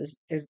because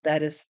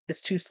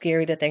it's too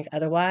scary to think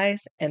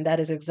otherwise. And that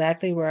is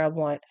exactly where I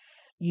want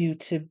you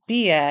to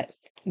be at,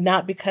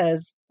 not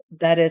because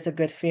that is a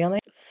good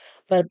feeling,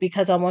 but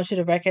because I want you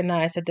to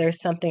recognize that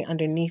there's something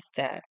underneath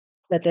that.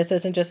 That this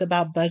isn't just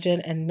about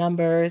budget and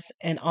numbers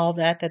and all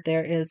that, that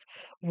there is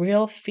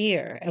real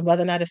fear. And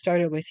whether or not it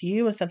started with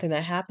you and something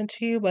that happened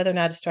to you, whether or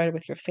not it started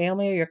with your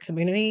family or your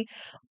community,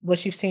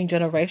 what you've seen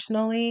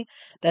generationally,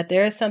 that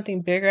there is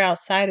something bigger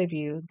outside of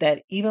you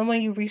that even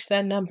when you reach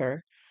that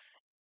number,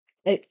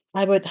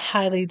 I would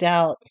highly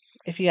doubt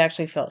if you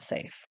actually felt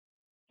safe,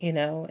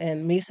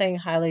 and me saying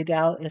highly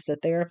doubt is the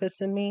therapist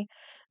in me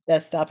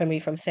that's stopping me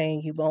from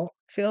saying you won't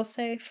feel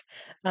safe.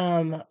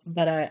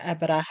 But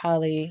I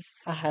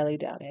highly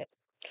doubt it.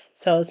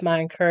 So it's my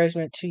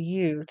encouragement to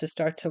you to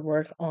start to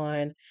work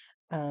on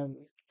um,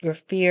 your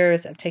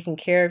fears of taking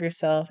care of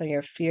yourself and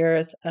your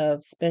fears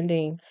of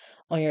spending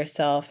on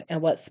yourself and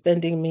what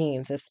spending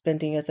means. If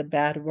spending is a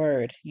bad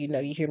word, you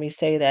hear me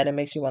say that, it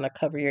makes you want to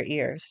cover your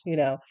ears,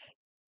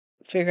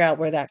 figure out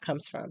where that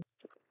comes from.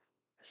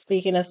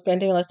 Speaking of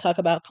spending, let's talk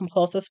about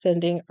compulsive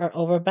spending or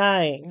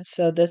overbuying.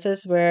 So, this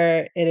is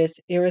where it is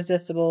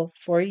irresistible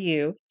for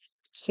you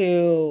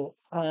to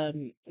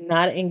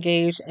not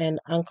engage in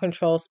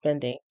uncontrolled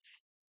spending.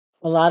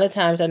 A lot of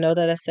times, I know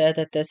that I said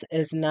that this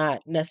is not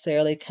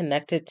necessarily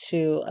connected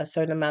to a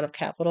certain amount of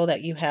capital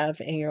that you have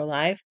in your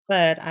life,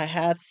 but I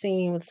have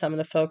seen with some of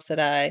the folks that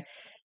I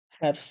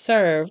have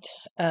served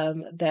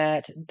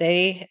that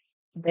they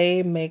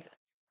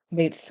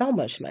made so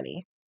much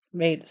money,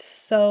 made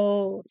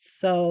so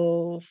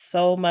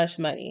much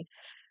money,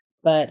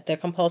 but their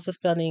compulsive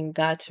spending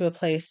got to a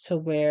place to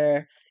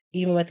where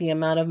even with the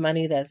amount of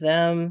money that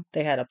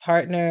they had a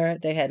partner,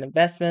 they had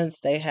investments,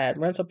 they had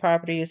rental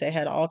properties, they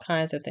had all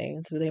kinds of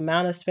things. With the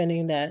amount of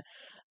spending that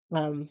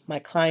my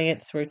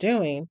clients were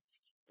doing,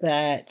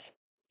 that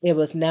it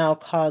was now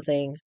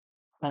causing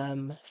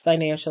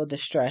financial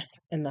distress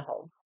in the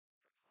home.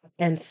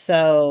 And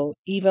so,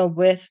 even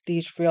with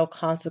these real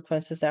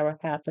consequences that were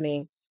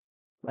happening,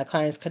 my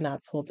clients could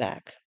not pull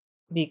back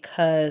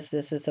because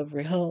this is a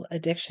real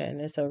addiction.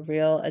 It's a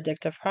real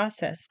addictive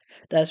process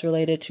that's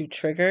related to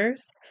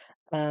triggers,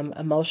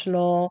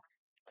 emotional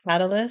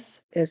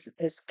catalyst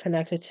is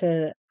connected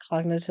to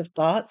cognitive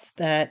thoughts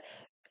that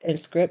and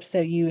scripts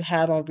that you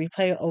have on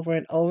replay over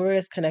and over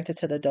is connected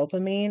to the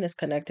dopamine, is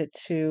connected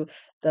to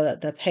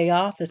the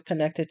payoff, is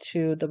connected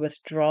to the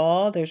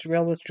withdrawal. There's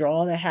real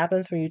withdrawal that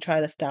happens when you try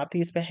to stop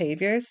these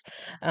behaviors.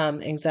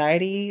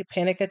 Anxiety,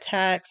 panic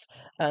attacks,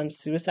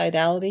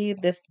 suicidality.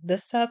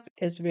 This stuff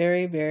is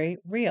very, very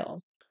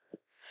real.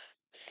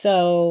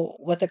 So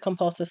with the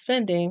compulsive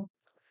spending,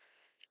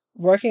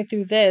 working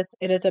through this,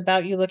 it is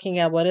about you looking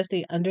at what is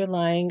the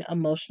underlying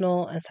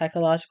emotional and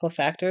psychological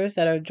factors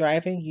that are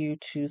driving you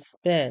to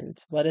spend.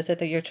 What is it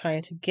that you're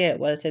trying to get?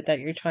 What is it that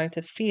you're trying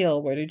to feel?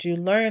 Where did you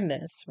learn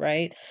this,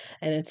 right?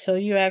 And until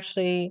you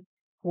actually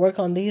work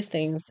on these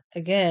things,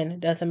 again, it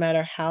doesn't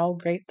matter how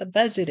great the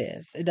budget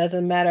is. It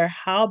doesn't matter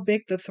how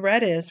big the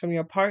threat is from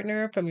your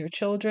partner, from your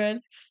children,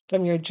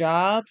 from your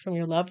job, from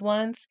your loved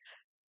ones.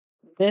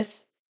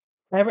 This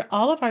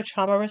all of our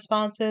trauma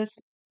responses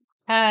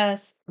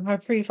as our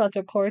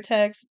prefrontal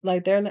cortex,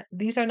 like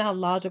these are not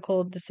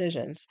logical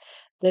decisions.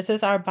 This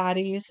is our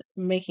bodies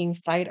making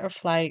fight or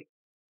flight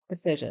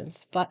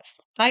decisions.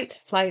 Fight,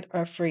 flight,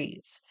 or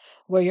freeze,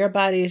 where your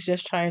body is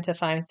just trying to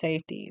find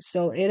safety.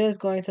 So it is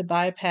going to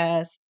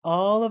bypass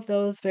all of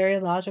those very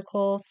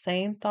logical,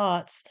 sane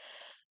thoughts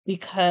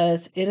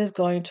because it is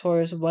going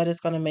towards what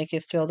is going to make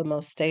it feel the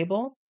most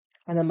stable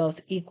and the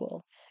most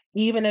equal,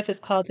 even if it's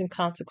causing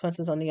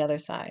consequences on the other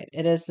side.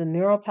 It is the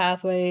neural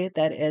pathway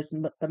that is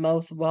the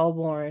most well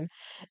worn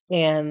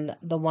and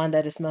the one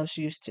that is most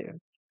used to.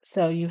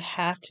 So you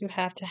have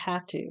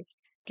to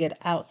get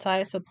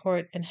outside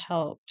support and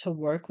help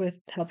to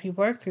help you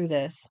work through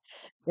this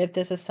if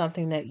this is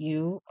something that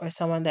you or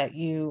someone that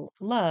you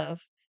love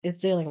is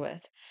dealing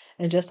with.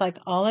 And just like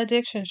all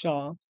addictions,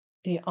 y'all,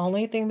 the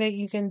only thing that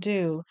you can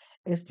do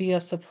is be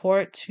of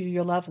support to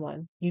your loved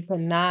one. You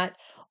cannot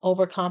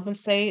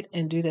overcompensate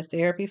and do the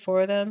therapy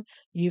for them.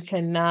 You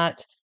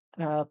cannot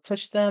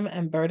push them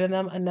and burden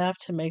them enough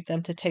to make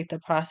them to take the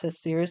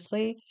process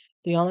seriously.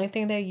 The only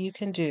thing that you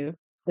can do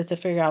is to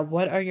figure out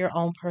what are your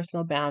own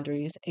personal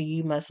boundaries and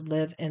you must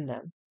live in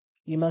them.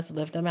 You must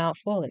live them out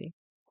fully.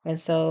 And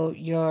so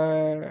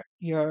your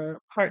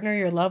partner,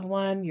 your loved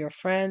one, your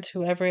friend,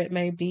 whoever it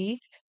may be,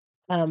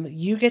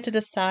 you get to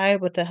decide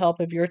with the help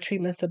of your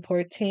treatment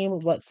support team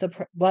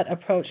what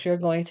approach you're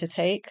going to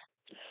take.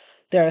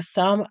 There are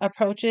some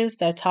approaches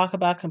that talk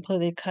about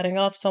completely cutting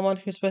off someone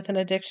who's with an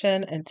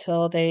addiction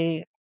until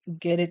they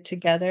get it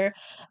together.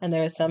 And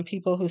there are some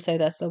people who say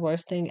that's the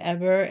worst thing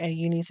ever, and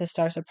you need to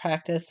start to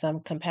practice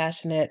some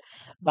compassionate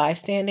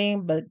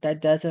bystanding, but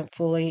that doesn't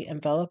fully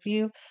envelop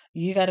you.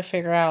 You got to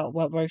figure out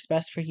what works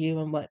best for you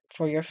and what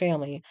for your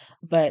family.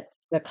 But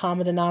the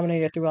common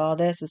denominator through all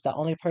this is the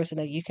only person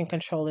that you can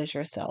control is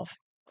yourself.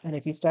 And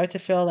if you start to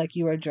feel like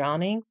you are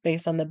drowning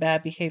based on the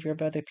bad behavior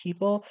of other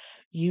people,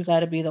 you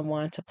got to be the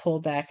one to pull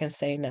back and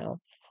say no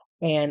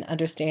and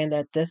understand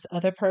that this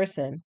other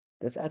person,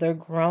 this other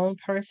grown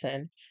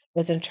person,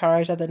 is in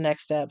charge of the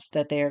next steps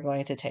that they are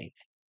going to take.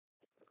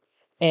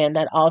 And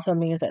that also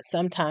means that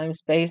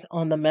sometimes, based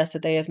on the mess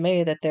that they have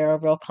made, that there are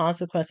real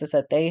consequences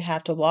that they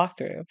have to walk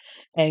through.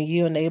 And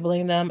you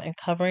enabling them and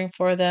covering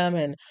for them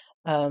and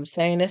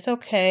saying it's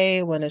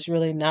okay when it's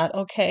really not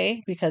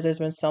okay because there's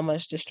been so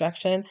much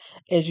destruction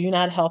is you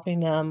not helping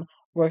them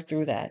work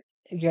through that.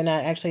 You're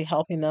not actually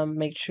helping them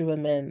make true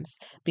amends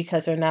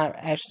because they're not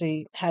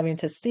actually having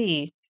to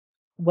see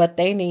what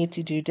they need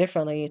to do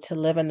differently to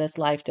live in this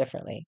life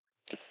differently.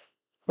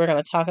 We're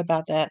going to talk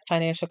about that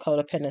financial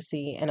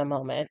codependency in a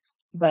moment.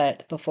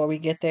 But before we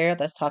get there,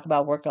 let's talk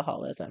about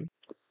workaholism.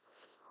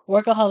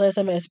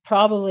 Workaholism is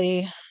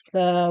probably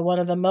the one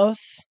of the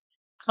most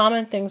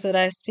common things that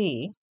I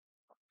see.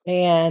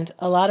 And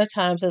a lot of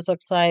times it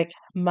looks like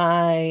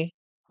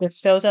it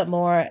shows up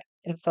more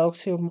in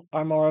folks who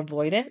are more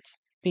avoidant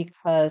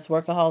because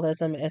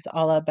workaholism is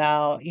all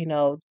about,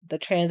 the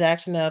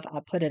transaction of I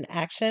put in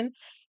action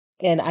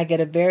and I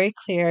get a very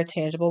clear,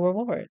 tangible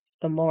reward.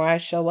 the more I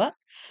show up,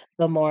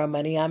 the more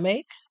money I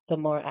make, the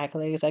more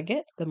accolades I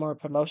get, the more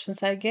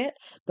promotions I get,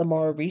 the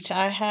more reach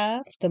I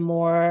have, the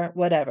more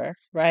whatever,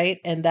 right?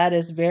 And that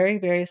is very,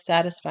 very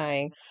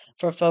satisfying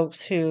for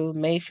folks who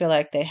may feel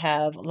like they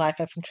have lack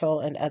of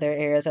control in other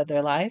areas of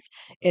their life.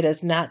 It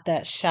is not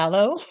that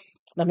shallow.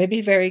 Let me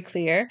be very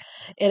clear.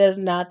 It is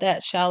not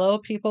that shallow.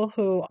 People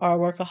who are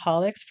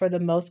workaholics, for the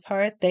most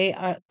part, they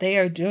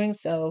are doing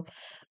so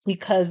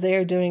because they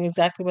are doing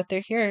exactly what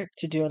they're here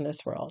to do in this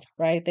world,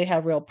 right? They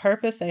have real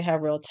purpose, they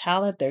have real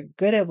talent, they're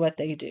good at what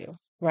they do,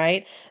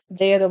 right?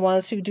 They are the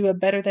ones who do it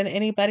better than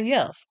anybody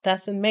else.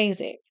 That's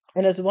amazing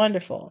and it's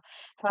wonderful.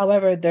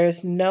 However,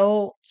 there's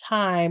no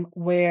time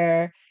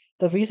where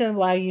the reason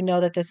why you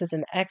know that this is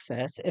an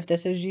excess, if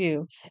this is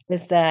you,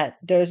 is that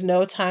there's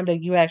no time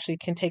that you actually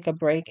can take a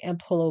break and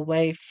pull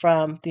away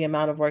from the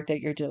amount of work that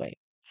you're doing.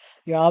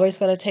 You're always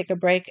going to take a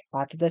break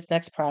after this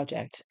next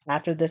project,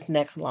 after this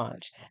next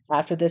launch,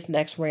 after this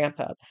next ramp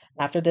up,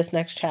 after this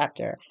next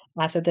chapter,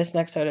 after this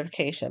next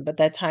certification, but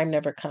that time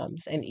never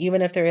comes. And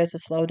even if there is a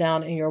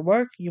slowdown in your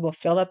work, you will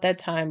fill up that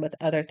time with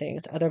other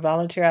things, other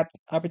volunteer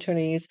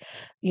opportunities,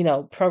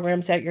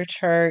 programs at your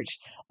church,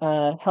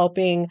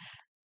 helping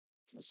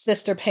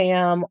Sister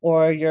Pam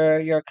or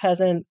your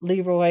cousin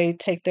Leroy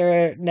take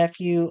their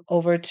nephew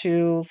over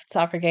to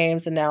soccer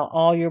games, and now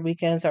all your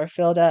weekends are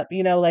filled up.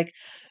 Like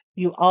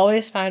you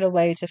always find a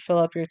way to fill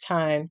up your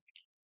time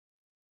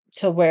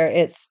to where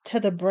it's to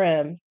the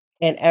brim,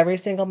 and every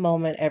single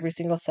moment, every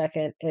single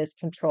second is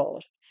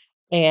controlled.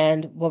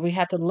 And what we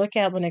have to look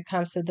at when it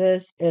comes to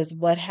this is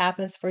what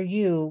happens for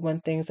you when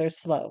things are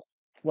slow.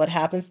 What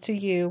happens to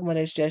you when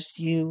it's just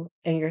you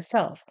and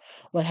yourself?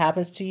 What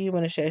happens to you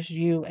when it's just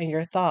you and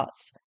your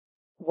thoughts?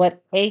 What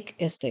ache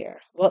is there?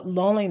 What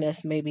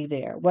loneliness may be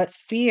there? What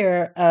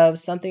fear of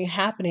something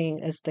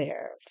happening is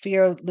there?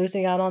 Fear of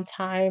losing out on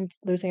time,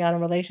 losing out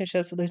on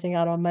relationships, losing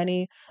out on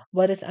money.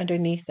 What is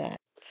underneath that?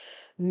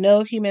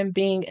 No human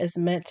being is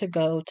meant to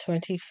go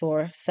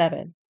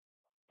 24/7.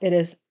 It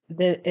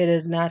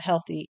is not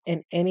healthy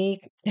in any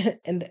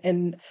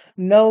in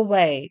no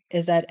way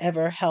is that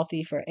ever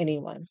healthy for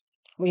anyone.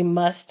 We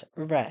must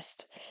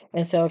rest.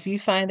 And so if you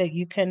find that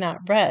you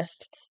cannot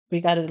rest,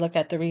 we got to look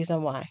at the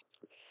reason why.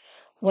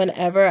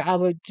 Whenever I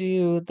would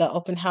do the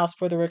open house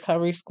for the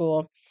recovery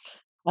school,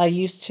 I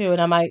used to,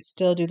 and I might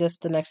still do this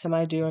the next time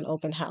I do an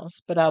open house,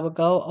 but I would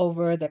go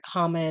over the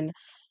common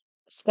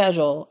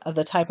schedule of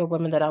the type of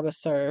women that I would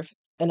serve.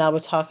 And I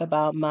would talk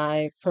about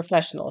my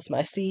professionals,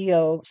 my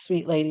CEO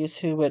sweet ladies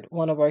who would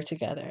want to work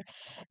together.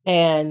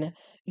 And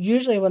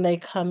usually when they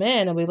come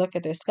in and we look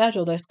at their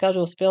schedule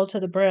is filled to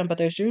the brim, but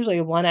there's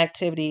usually one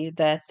activity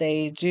that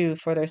they do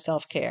for their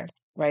self-care,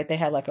 right? They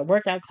have like a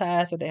workout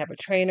class or they have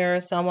a trainer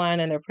or someone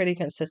and they're pretty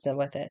consistent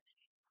with it.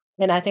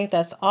 And I think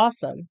that's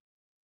awesome.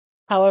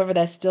 However,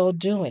 that's still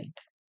doing.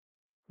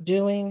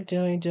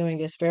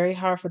 It's very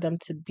hard for them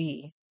to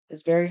be.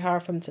 It's very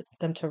hard for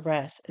them to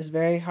rest. It's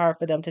very hard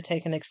for them to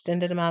take an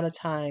extended amount of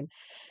time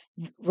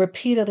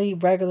repeatedly,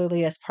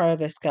 regularly as part of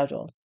their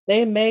schedule.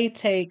 They may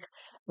take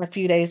a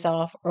few days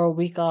off or a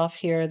week off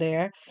here or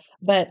there,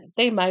 but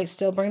they might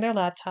still bring their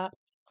laptop.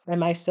 They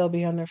might still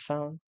be on their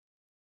phone.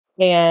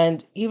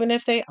 And even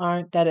if they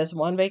aren't, that is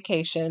one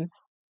vacation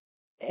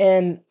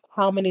in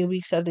how many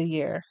weeks of the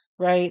year,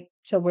 right?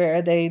 To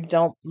where they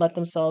don't let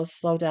themselves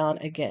slow down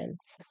again.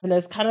 And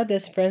there's kind of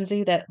this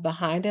frenzy that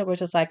behind it,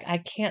 which is like, I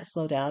can't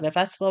slow down. If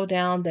I slow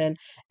down, then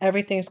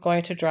everything's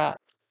going to drop.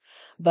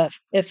 But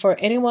if for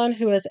anyone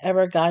who has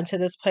ever gotten to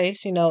this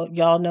place,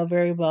 y'all know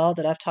very well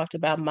that I've talked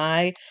about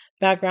my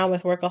background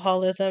with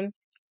workaholism.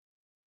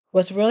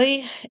 What's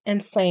really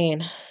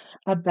insane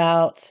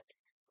about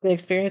the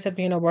experience of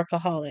being a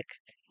workaholic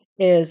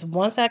is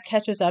once that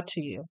catches up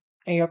to you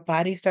and your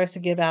body starts to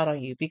give out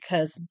on you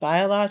because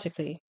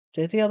biologically,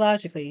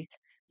 physiologically,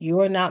 you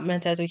are not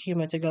meant as a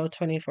human to go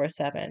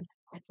 24/7.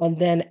 And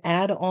then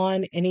add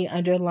on any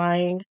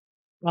underlying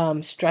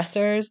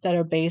stressors that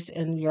are based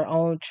in your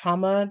own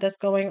trauma that's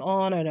going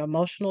on, or an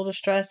emotional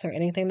distress, or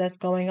anything that's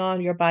going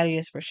on, your body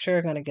is for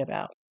sure going to give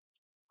out.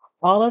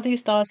 All of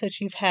these thoughts that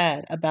you've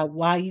had about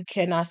why you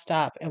cannot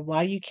stop and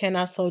why you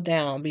cannot slow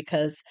down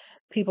because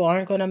people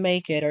aren't going to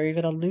make it or you're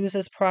going to lose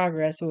this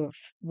progress or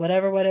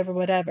whatever, whatever,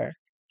 whatever.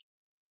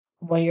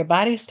 When your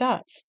body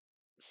stops,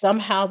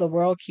 somehow the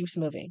world keeps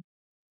moving.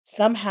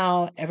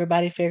 Somehow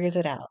everybody figures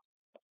it out.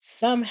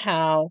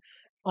 Somehow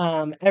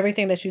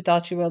everything that you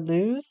thought you would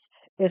lose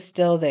is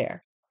still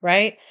there,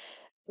 right?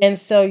 And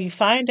so you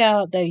find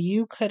out that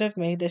you could have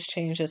made this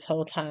change this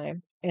whole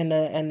time. And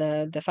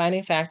the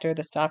defining factor,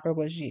 the stopper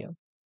was you.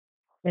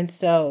 And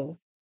so,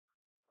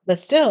 but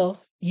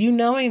still, you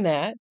knowing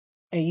that,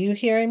 and you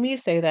hearing me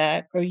say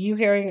that, or you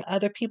hearing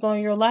other people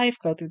in your life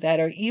go through that,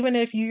 or even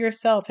if you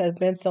yourself have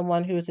been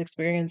someone who has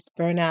experienced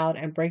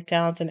burnout and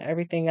breakdowns and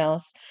everything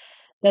else,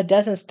 that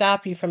doesn't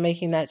stop you from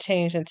making that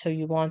change until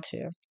you want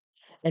to,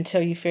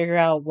 until you figure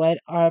out what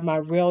are my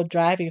real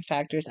driving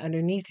factors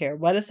underneath here.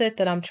 What is it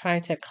that I'm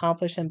trying to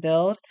accomplish and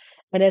build?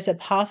 And is it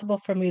possible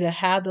for me to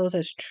have those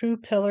as true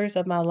pillars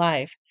of my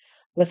life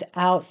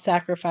without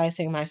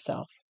sacrificing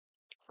myself?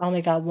 I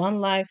only got one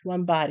life,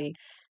 one body.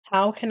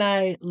 How can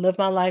I live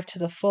my life to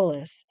the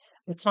fullest,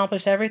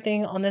 accomplish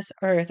everything on this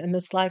earth in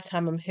this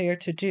lifetime I'm here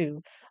to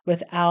do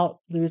without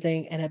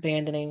losing and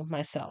abandoning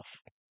myself?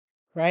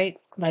 Right?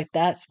 Like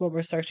that's what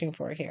we're searching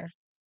for here.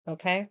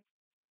 Okay?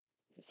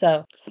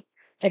 So,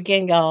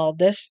 again, y'all,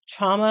 this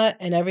trauma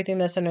and everything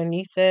that's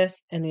underneath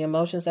this and the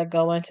emotions that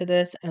go into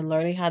this and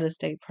learning how to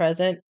stay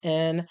present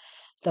in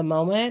the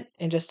moment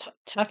and just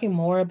talking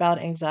more about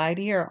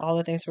anxiety are all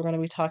the things we're going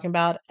to be talking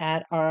about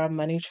at our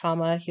money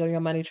trauma, heal your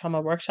money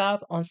trauma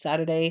workshop on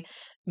Saturday,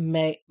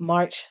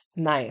 March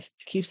 9th.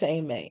 I keep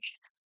saying May.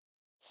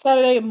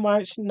 Saturday,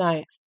 March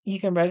 9th. You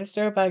can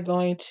register by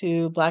going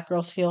to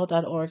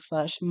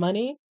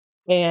blackgirlsheal.org/money.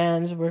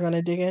 And we're going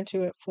to dig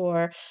into it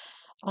for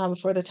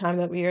the time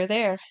that we are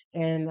there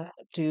and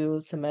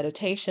do some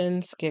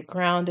meditations, get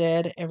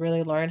grounded, and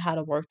really learn how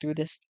to work through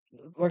these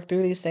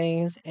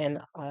things. And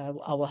I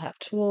will have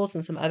tools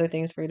and some other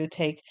things for you to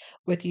take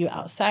with you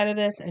outside of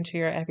this into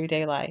your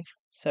everyday life.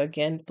 So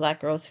again,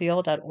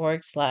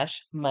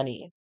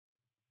 blackgirlsheal.org/money.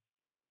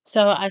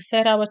 So I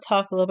said I would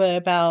talk a little bit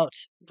about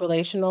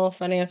relational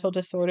financial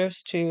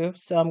disorders too.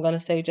 So I'm going to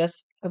say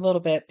just a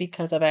little bit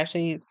because I've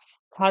actually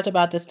talked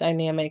about this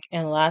dynamic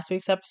in last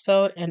week's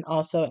episode and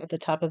also at the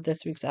top of this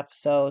week's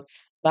episode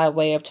by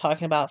way of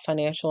talking about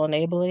financial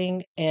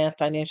enabling and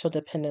financial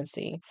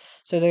dependency.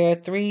 So there are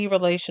three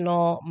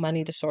relational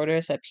money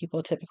disorders that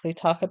people typically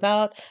talk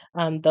about.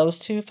 Those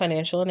two,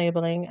 financial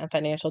enabling and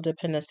financial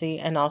dependency,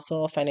 and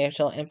also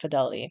financial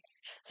infidelity.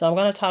 So I'm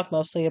going to talk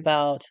mostly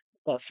about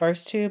the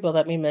first two, but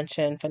let me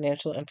mention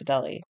financial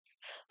infidelity.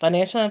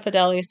 Financial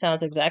infidelity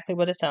sounds exactly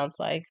what it sounds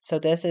like. So,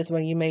 this is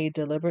when you may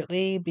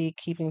deliberately be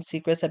keeping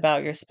secrets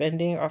about your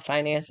spending or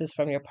finances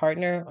from your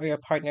partner, or your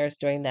partner is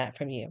doing that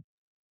from you,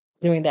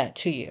 doing that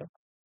to you.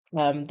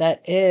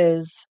 That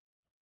is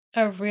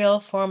a real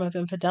form of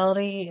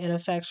infidelity. It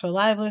affects your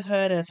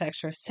livelihood, it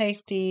affects your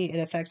safety, it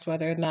affects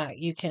whether or not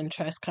you can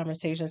trust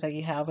conversations that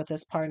you have with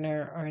this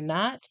partner or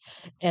not.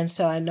 And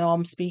so I know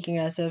I'm speaking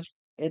as if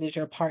it is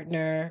your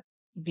partner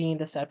being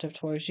deceptive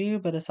towards you,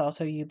 but it's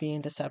also you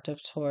being deceptive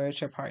towards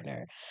your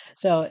partner.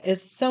 So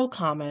it's so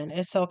common.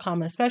 It's so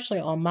common, especially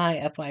on my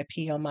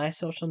FYP, on my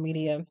social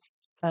media,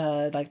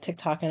 like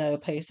TikTok and other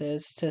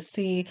places, to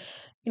see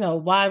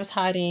wives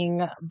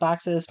hiding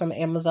boxes from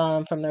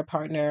Amazon from their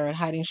partner and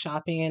hiding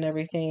shopping and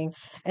everything.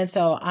 And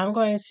so I'm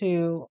going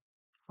to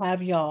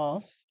have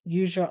y'all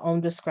use your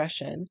own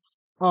discretion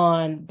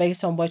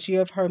based on what you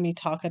have heard me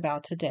talk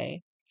about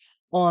today,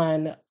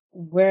 on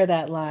where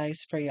that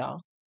lies for y'all,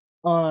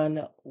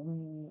 on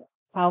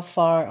how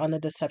far on the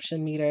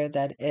deception meter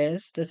that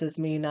is. This is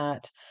me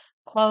not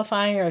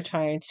qualifying or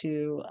trying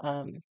to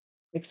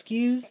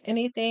excuse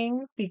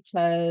anything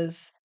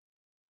because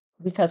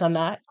I'm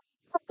not.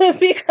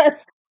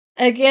 Because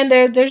again,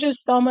 there's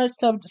just so much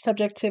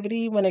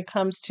subjectivity when it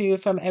comes to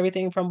from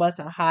everything from what's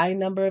a high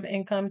number of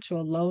income to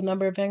a low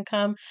number of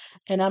income.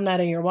 And I'm not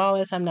in your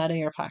wallets, I'm not in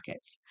your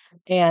pockets.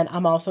 And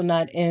I'm also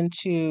not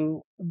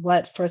into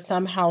what for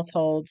some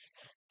households,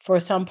 for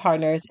some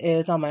partners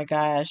is, oh my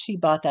gosh, she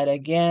bought that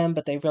again,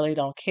 but they really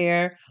don't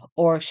care.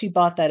 Or she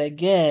bought that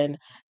again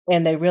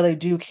and they really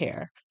do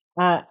care.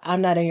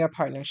 I'm not in your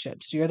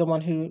partnerships. You're the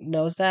one who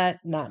knows that,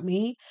 not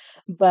me.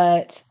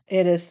 But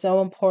it is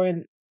so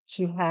important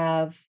to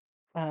have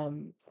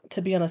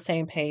to be on the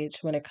same page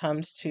when it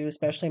comes to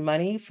especially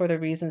money, for the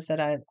reasons that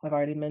I've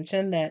already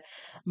mentioned, that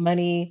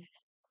money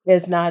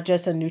is not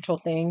just a neutral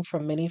thing for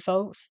many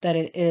folks, that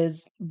it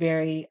is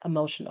very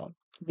emotional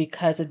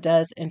because it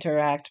does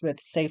interact with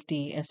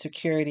safety and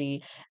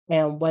security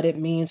and what it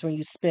means when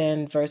you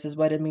spend versus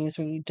what it means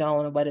when you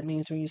don't, and what it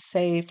means when you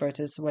save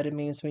versus what it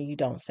means when you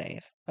don't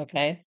save.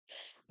 Okay.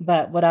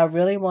 But what I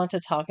really want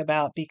to talk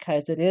about,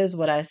 because it is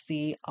what I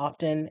see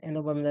often in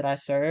the women that I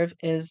serve,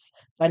 is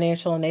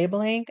financial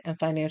enabling and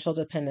financial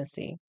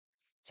dependency.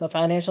 So,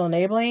 financial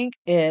enabling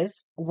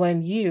is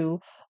when you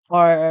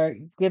are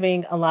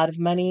giving a lot of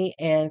money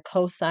and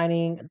co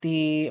signing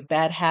the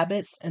bad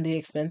habits and the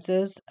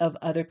expenses of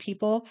other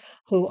people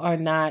who are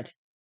not,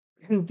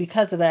 who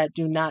because of that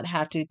do not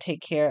have to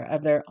take care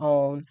of their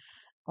own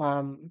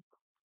um,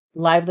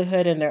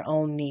 livelihood and their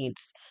own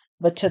needs,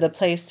 but to the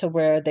place to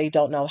where they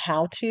don't know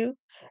how to,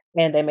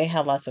 and they may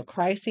have lots of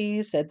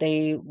crises that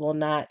they will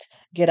not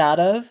get out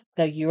of,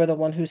 that you're the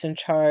one who's in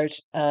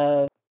charge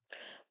of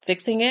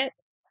fixing it.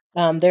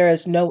 There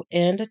is no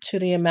end to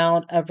the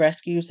amount of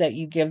rescues that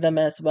you give them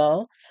as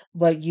well.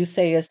 What you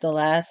say is the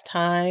last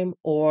time,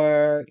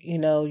 or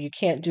you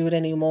can't do it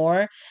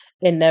anymore.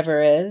 It never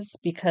is,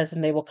 because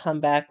then they will come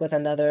back with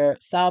another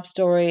sob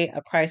story,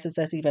 a crisis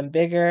that's even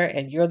bigger,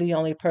 and you're the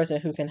only person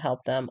who can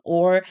help them.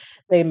 Or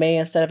they may,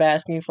 instead of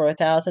asking you for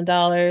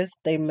 $1,000,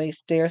 they may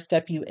stair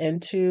step you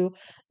into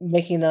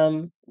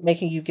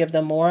making you give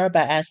them more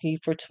by asking you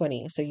for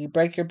 20. So you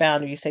break your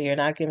boundary, you say you're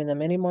not giving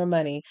them any more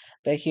money,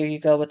 but here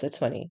you go with the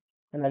 20.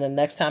 And then the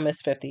next time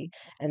it's 50.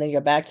 And then you're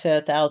back to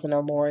 1,000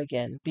 or more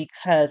again,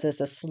 because it's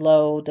a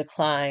slow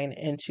decline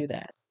into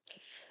that.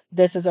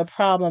 this is a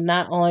problem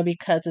not only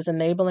because it's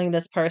enabling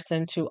this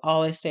person to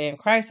always stay in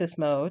crisis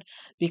mode,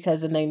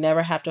 because then they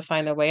never have to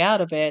find their way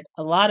out of it.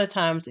 A lot of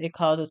times it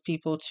causes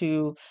people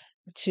to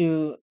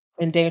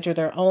endanger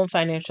their own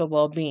financial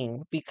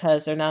well-being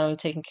because they're not only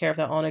taking care of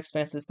their own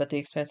expenses but the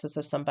expenses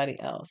of somebody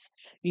else.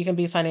 You can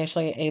be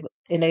financially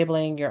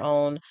enabling your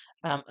own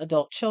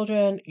adult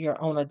children,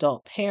 your own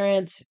adult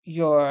parents,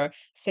 your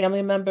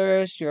family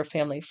members, your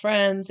family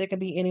friends. It could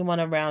be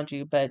anyone around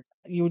you, but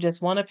you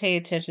just want to pay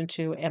attention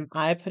to, am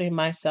I putting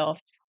myself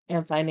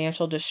in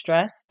financial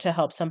distress to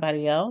help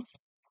somebody else?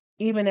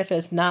 Even if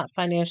it's not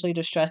financially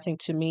distressing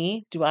to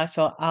me, do I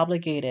feel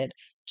obligated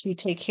to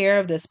take care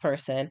of this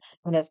person?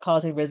 And it's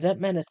causing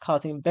resentment, it's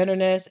causing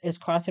bitterness, it's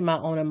crossing my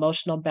own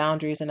emotional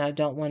boundaries, and I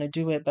don't want to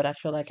do it, but I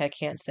feel like I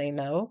can't say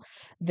no.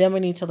 Then we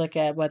need to look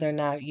at whether or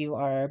not you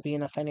are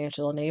being a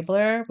financial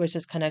enabler, which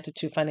is connected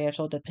to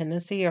financial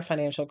dependency or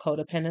financial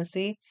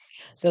codependency.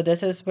 So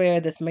this is where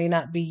this may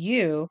not be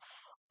you,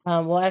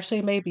 well, actually,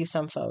 it may be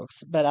some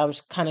folks, but I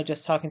was kind of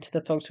just talking to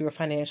the folks who are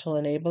financial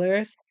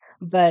enablers.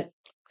 But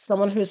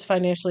someone who's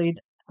financially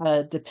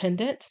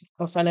dependent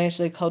or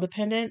financially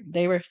codependent,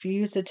 they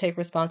refuse to take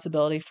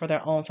responsibility for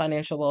their own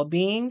financial well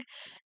being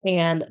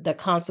and the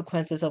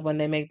consequences of when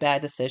they make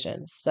bad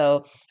decisions.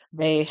 So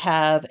they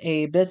have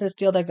a business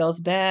deal that goes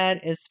bad,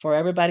 is for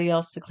everybody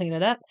else to clean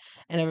it up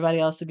and everybody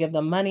else to give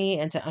them money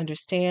and to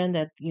understand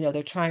that,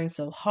 they're trying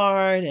so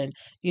hard and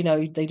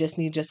they just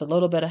need just a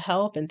little bit of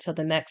help until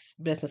the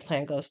next business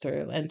plan goes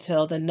through,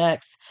 until the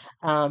next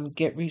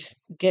get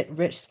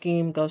rich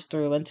scheme goes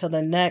through, until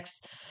the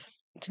next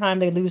time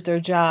they lose their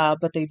job,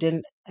 but they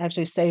didn't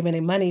actually save any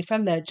money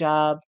from that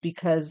job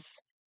because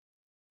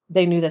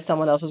they knew that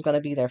someone else was going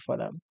to be there for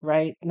them,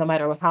 right? No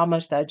matter how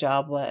much that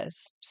job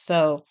was.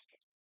 So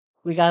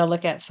we got to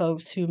look at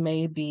folks who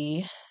may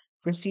be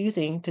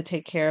refusing to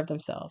take care of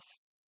themselves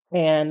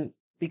and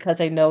because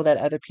they know that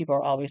other people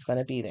are always going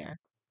to be there.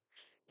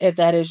 If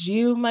that is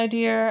you, my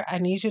dear, I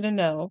need you to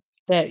know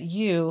that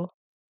you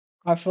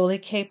are fully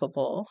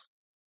capable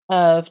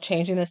of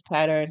changing this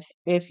pattern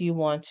if you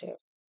want to.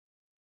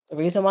 The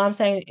reason why I'm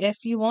saying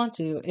if you want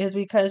to is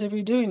because if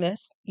you're doing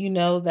this, you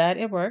know that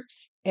it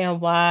works.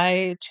 And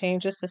why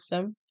change a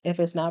system if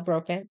it's not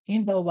broken?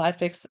 You know why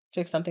fix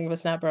something if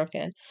it's not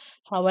broken.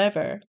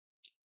 However,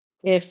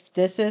 if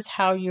this is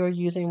how you're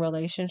using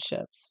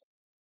relationships,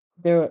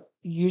 there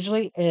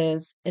usually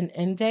is an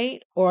end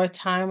date or a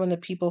time when the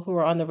people who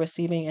are on the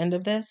receiving end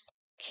of this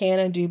can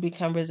and do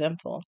become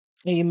resentful.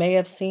 And you may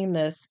have seen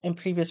this in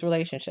previous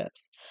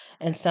relationships.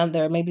 And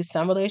there may be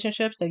some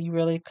relationships that you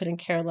really couldn't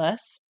care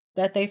less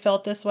that they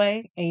felt this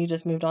way and you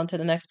just moved on to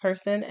the next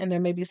person. And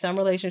there may be some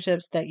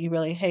relationships that you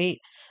really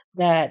hate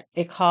that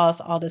it caused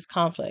all this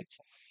conflict.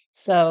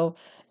 So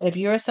if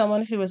you're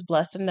someone who is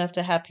blessed enough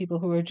to have people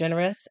who are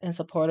generous and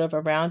supportive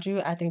around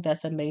you, I think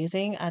that's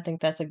amazing. I think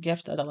that's a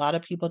gift that a lot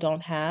of people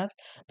don't have,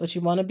 but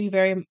you want to be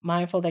very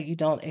mindful that you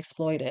don't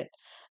exploit it.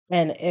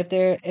 And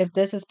if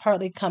this is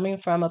partly coming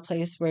from a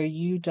place where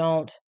you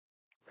don't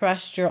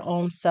trust your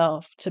own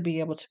self to be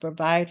able to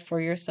provide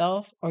for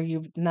yourself, or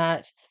you've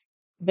not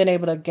been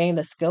able to gain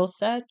the skill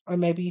set, or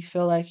maybe you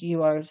feel like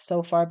you are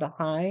so far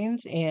behind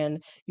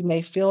and you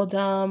may feel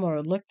dumb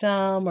or look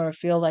dumb or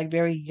feel like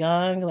very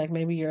young, like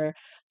maybe you're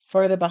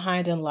further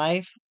behind in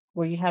life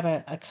where you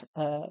haven't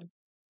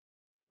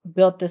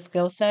built the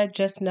skill set,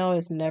 just know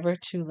it's never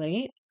too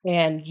late.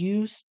 And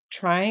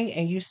trying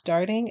and you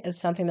starting is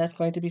something that's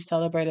going to be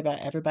celebrated by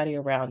everybody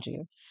around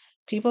you.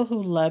 People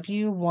who love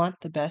you want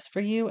the best for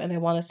you and they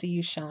want to see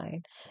you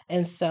shine.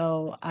 And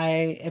so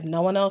if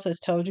no one else has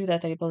told you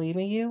that they believe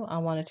in you, I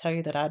want to tell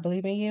you that I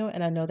believe in you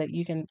and I know that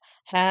you can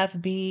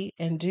have, be,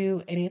 and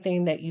do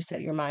anything that you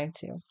set your mind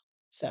to.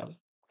 So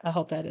I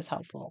hope that is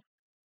helpful.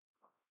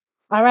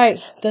 All right.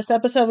 This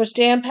episode was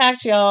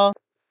jam-packed, y'all.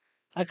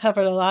 I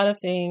covered a lot of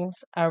things.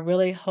 I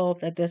really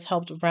hope that this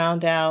helped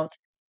round out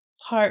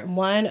part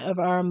one of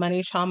our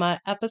money trauma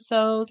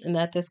episodes and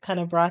that this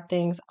kind of brought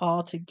things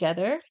all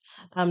together.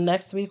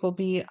 Next week will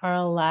be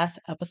our last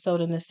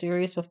episode in the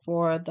series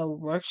before the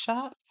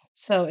workshop.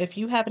 So if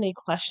you have any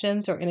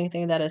questions or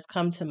anything that has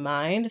come to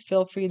mind,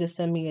 feel free to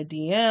send me a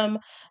DM.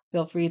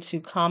 Feel free to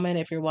comment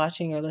if you're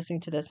watching or listening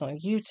to this on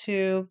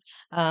YouTube.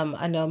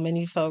 I know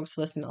many folks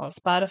listen on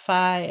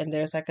Spotify, and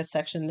there's like a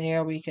section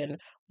there where you can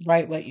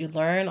write what you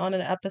learn on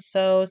an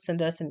episode.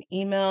 Send us an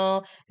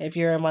email if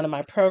you're in one of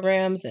my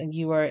programs and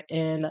you are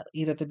in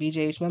either the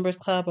BJH Members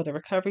Club or the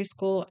Recovery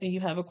School and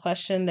you have a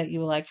question that you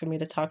would like for me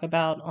to talk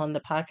about on the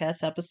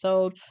podcast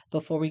episode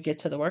before we get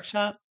to the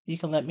workshop, you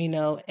can let me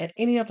know at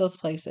any of those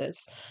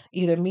places.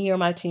 Either me or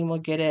my team will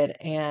get it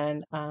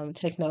and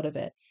take note of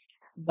it.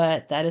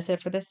 But that is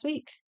it for this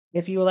week.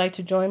 If you would like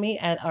to join me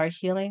at our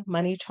Healing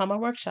Money Trauma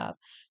Workshop,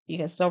 you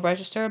can still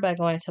register by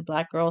going to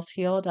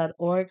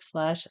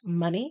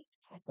blackgirlsheal.org/money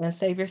and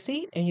save your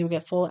seat, and you will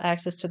get full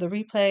access to the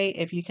replay.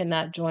 If you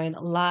cannot join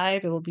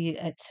live, it will be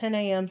at 10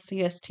 a.m.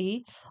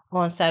 CST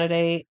on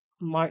Saturday,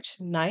 March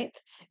 9th.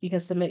 You can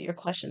submit your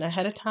question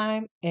ahead of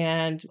time,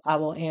 and I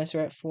will answer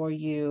it for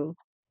you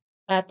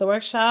at the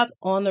workshop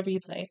on the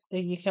replay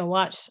that you can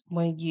watch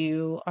when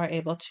you are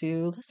able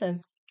to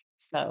listen.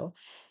 So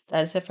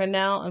that is it for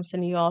now. I'm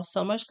sending you all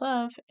so much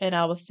love, and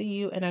I will see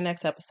you in our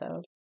next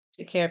episode.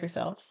 Take care of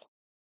yourselves.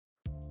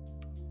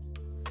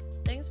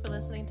 Thanks for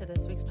listening to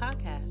this week's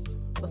podcast.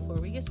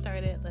 Before we get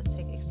started, let's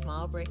take a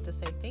small break to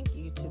say thank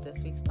you to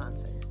this week's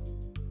sponsors.